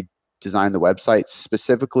somebody to redesign the website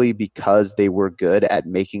specifically because they were good at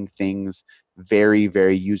making things very,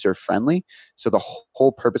 very user friendly. So the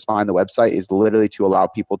whole purpose behind the website is literally to allow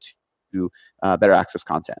people to better access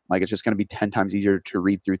content. Like it's just going to be 10 times easier to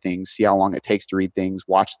read through things, see how long it takes to read things,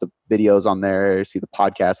 watch the videos on there, see the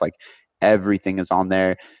podcast, like everything is on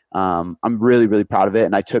there. I'm really, really proud of it.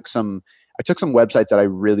 And I took some websites that I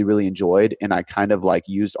really, really enjoyed, and I kind of like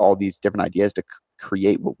used all these different ideas to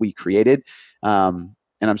create what we created. And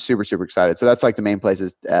I'm super, super excited. So that's like the main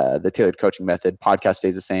places, the Tailored Coaching Method. Podcast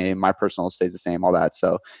stays the same. My personal stays the same, all that.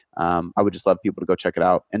 So I would just love people to go check it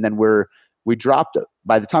out. And then we dropped,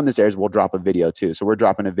 by the time this airs, we'll drop a video too. So we're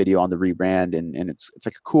dropping a video on the rebrand, and it's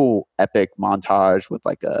like a cool epic montage with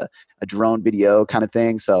like a drone video kind of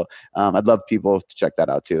thing. So I'd love people to check that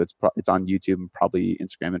out too. It's on YouTube and probably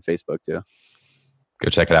Instagram and Facebook too. Go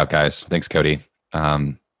check it out, guys. Thanks, Cody.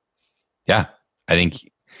 Yeah, I think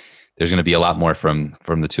there's going to be a lot more from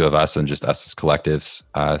the two of us and just us as collectives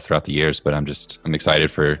throughout the years. But I'm excited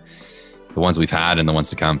for the ones we've had and the ones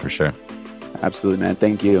to come for sure. Absolutely, man.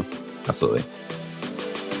 Thank you. Absolutely.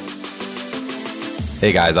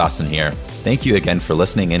 Hey guys, Austin here. Thank you again for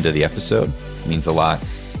listening into the episode. It means a lot.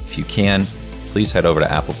 If you can, please head over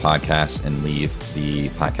to Apple Podcasts and leave the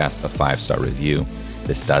podcast a 5-star review.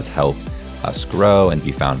 This does help us grow and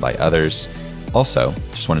be found by others. Also,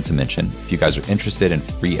 just wanted to mention, if you guys are interested in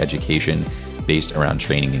free education based around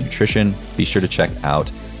training and nutrition, be sure to check out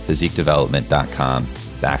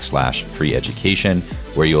physiquedevelopment.com/free education,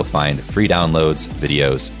 where you'll find free downloads,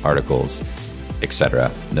 videos, articles,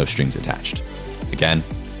 etc. No strings attached. Again,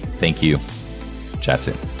 thank you. Chat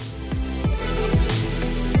soon.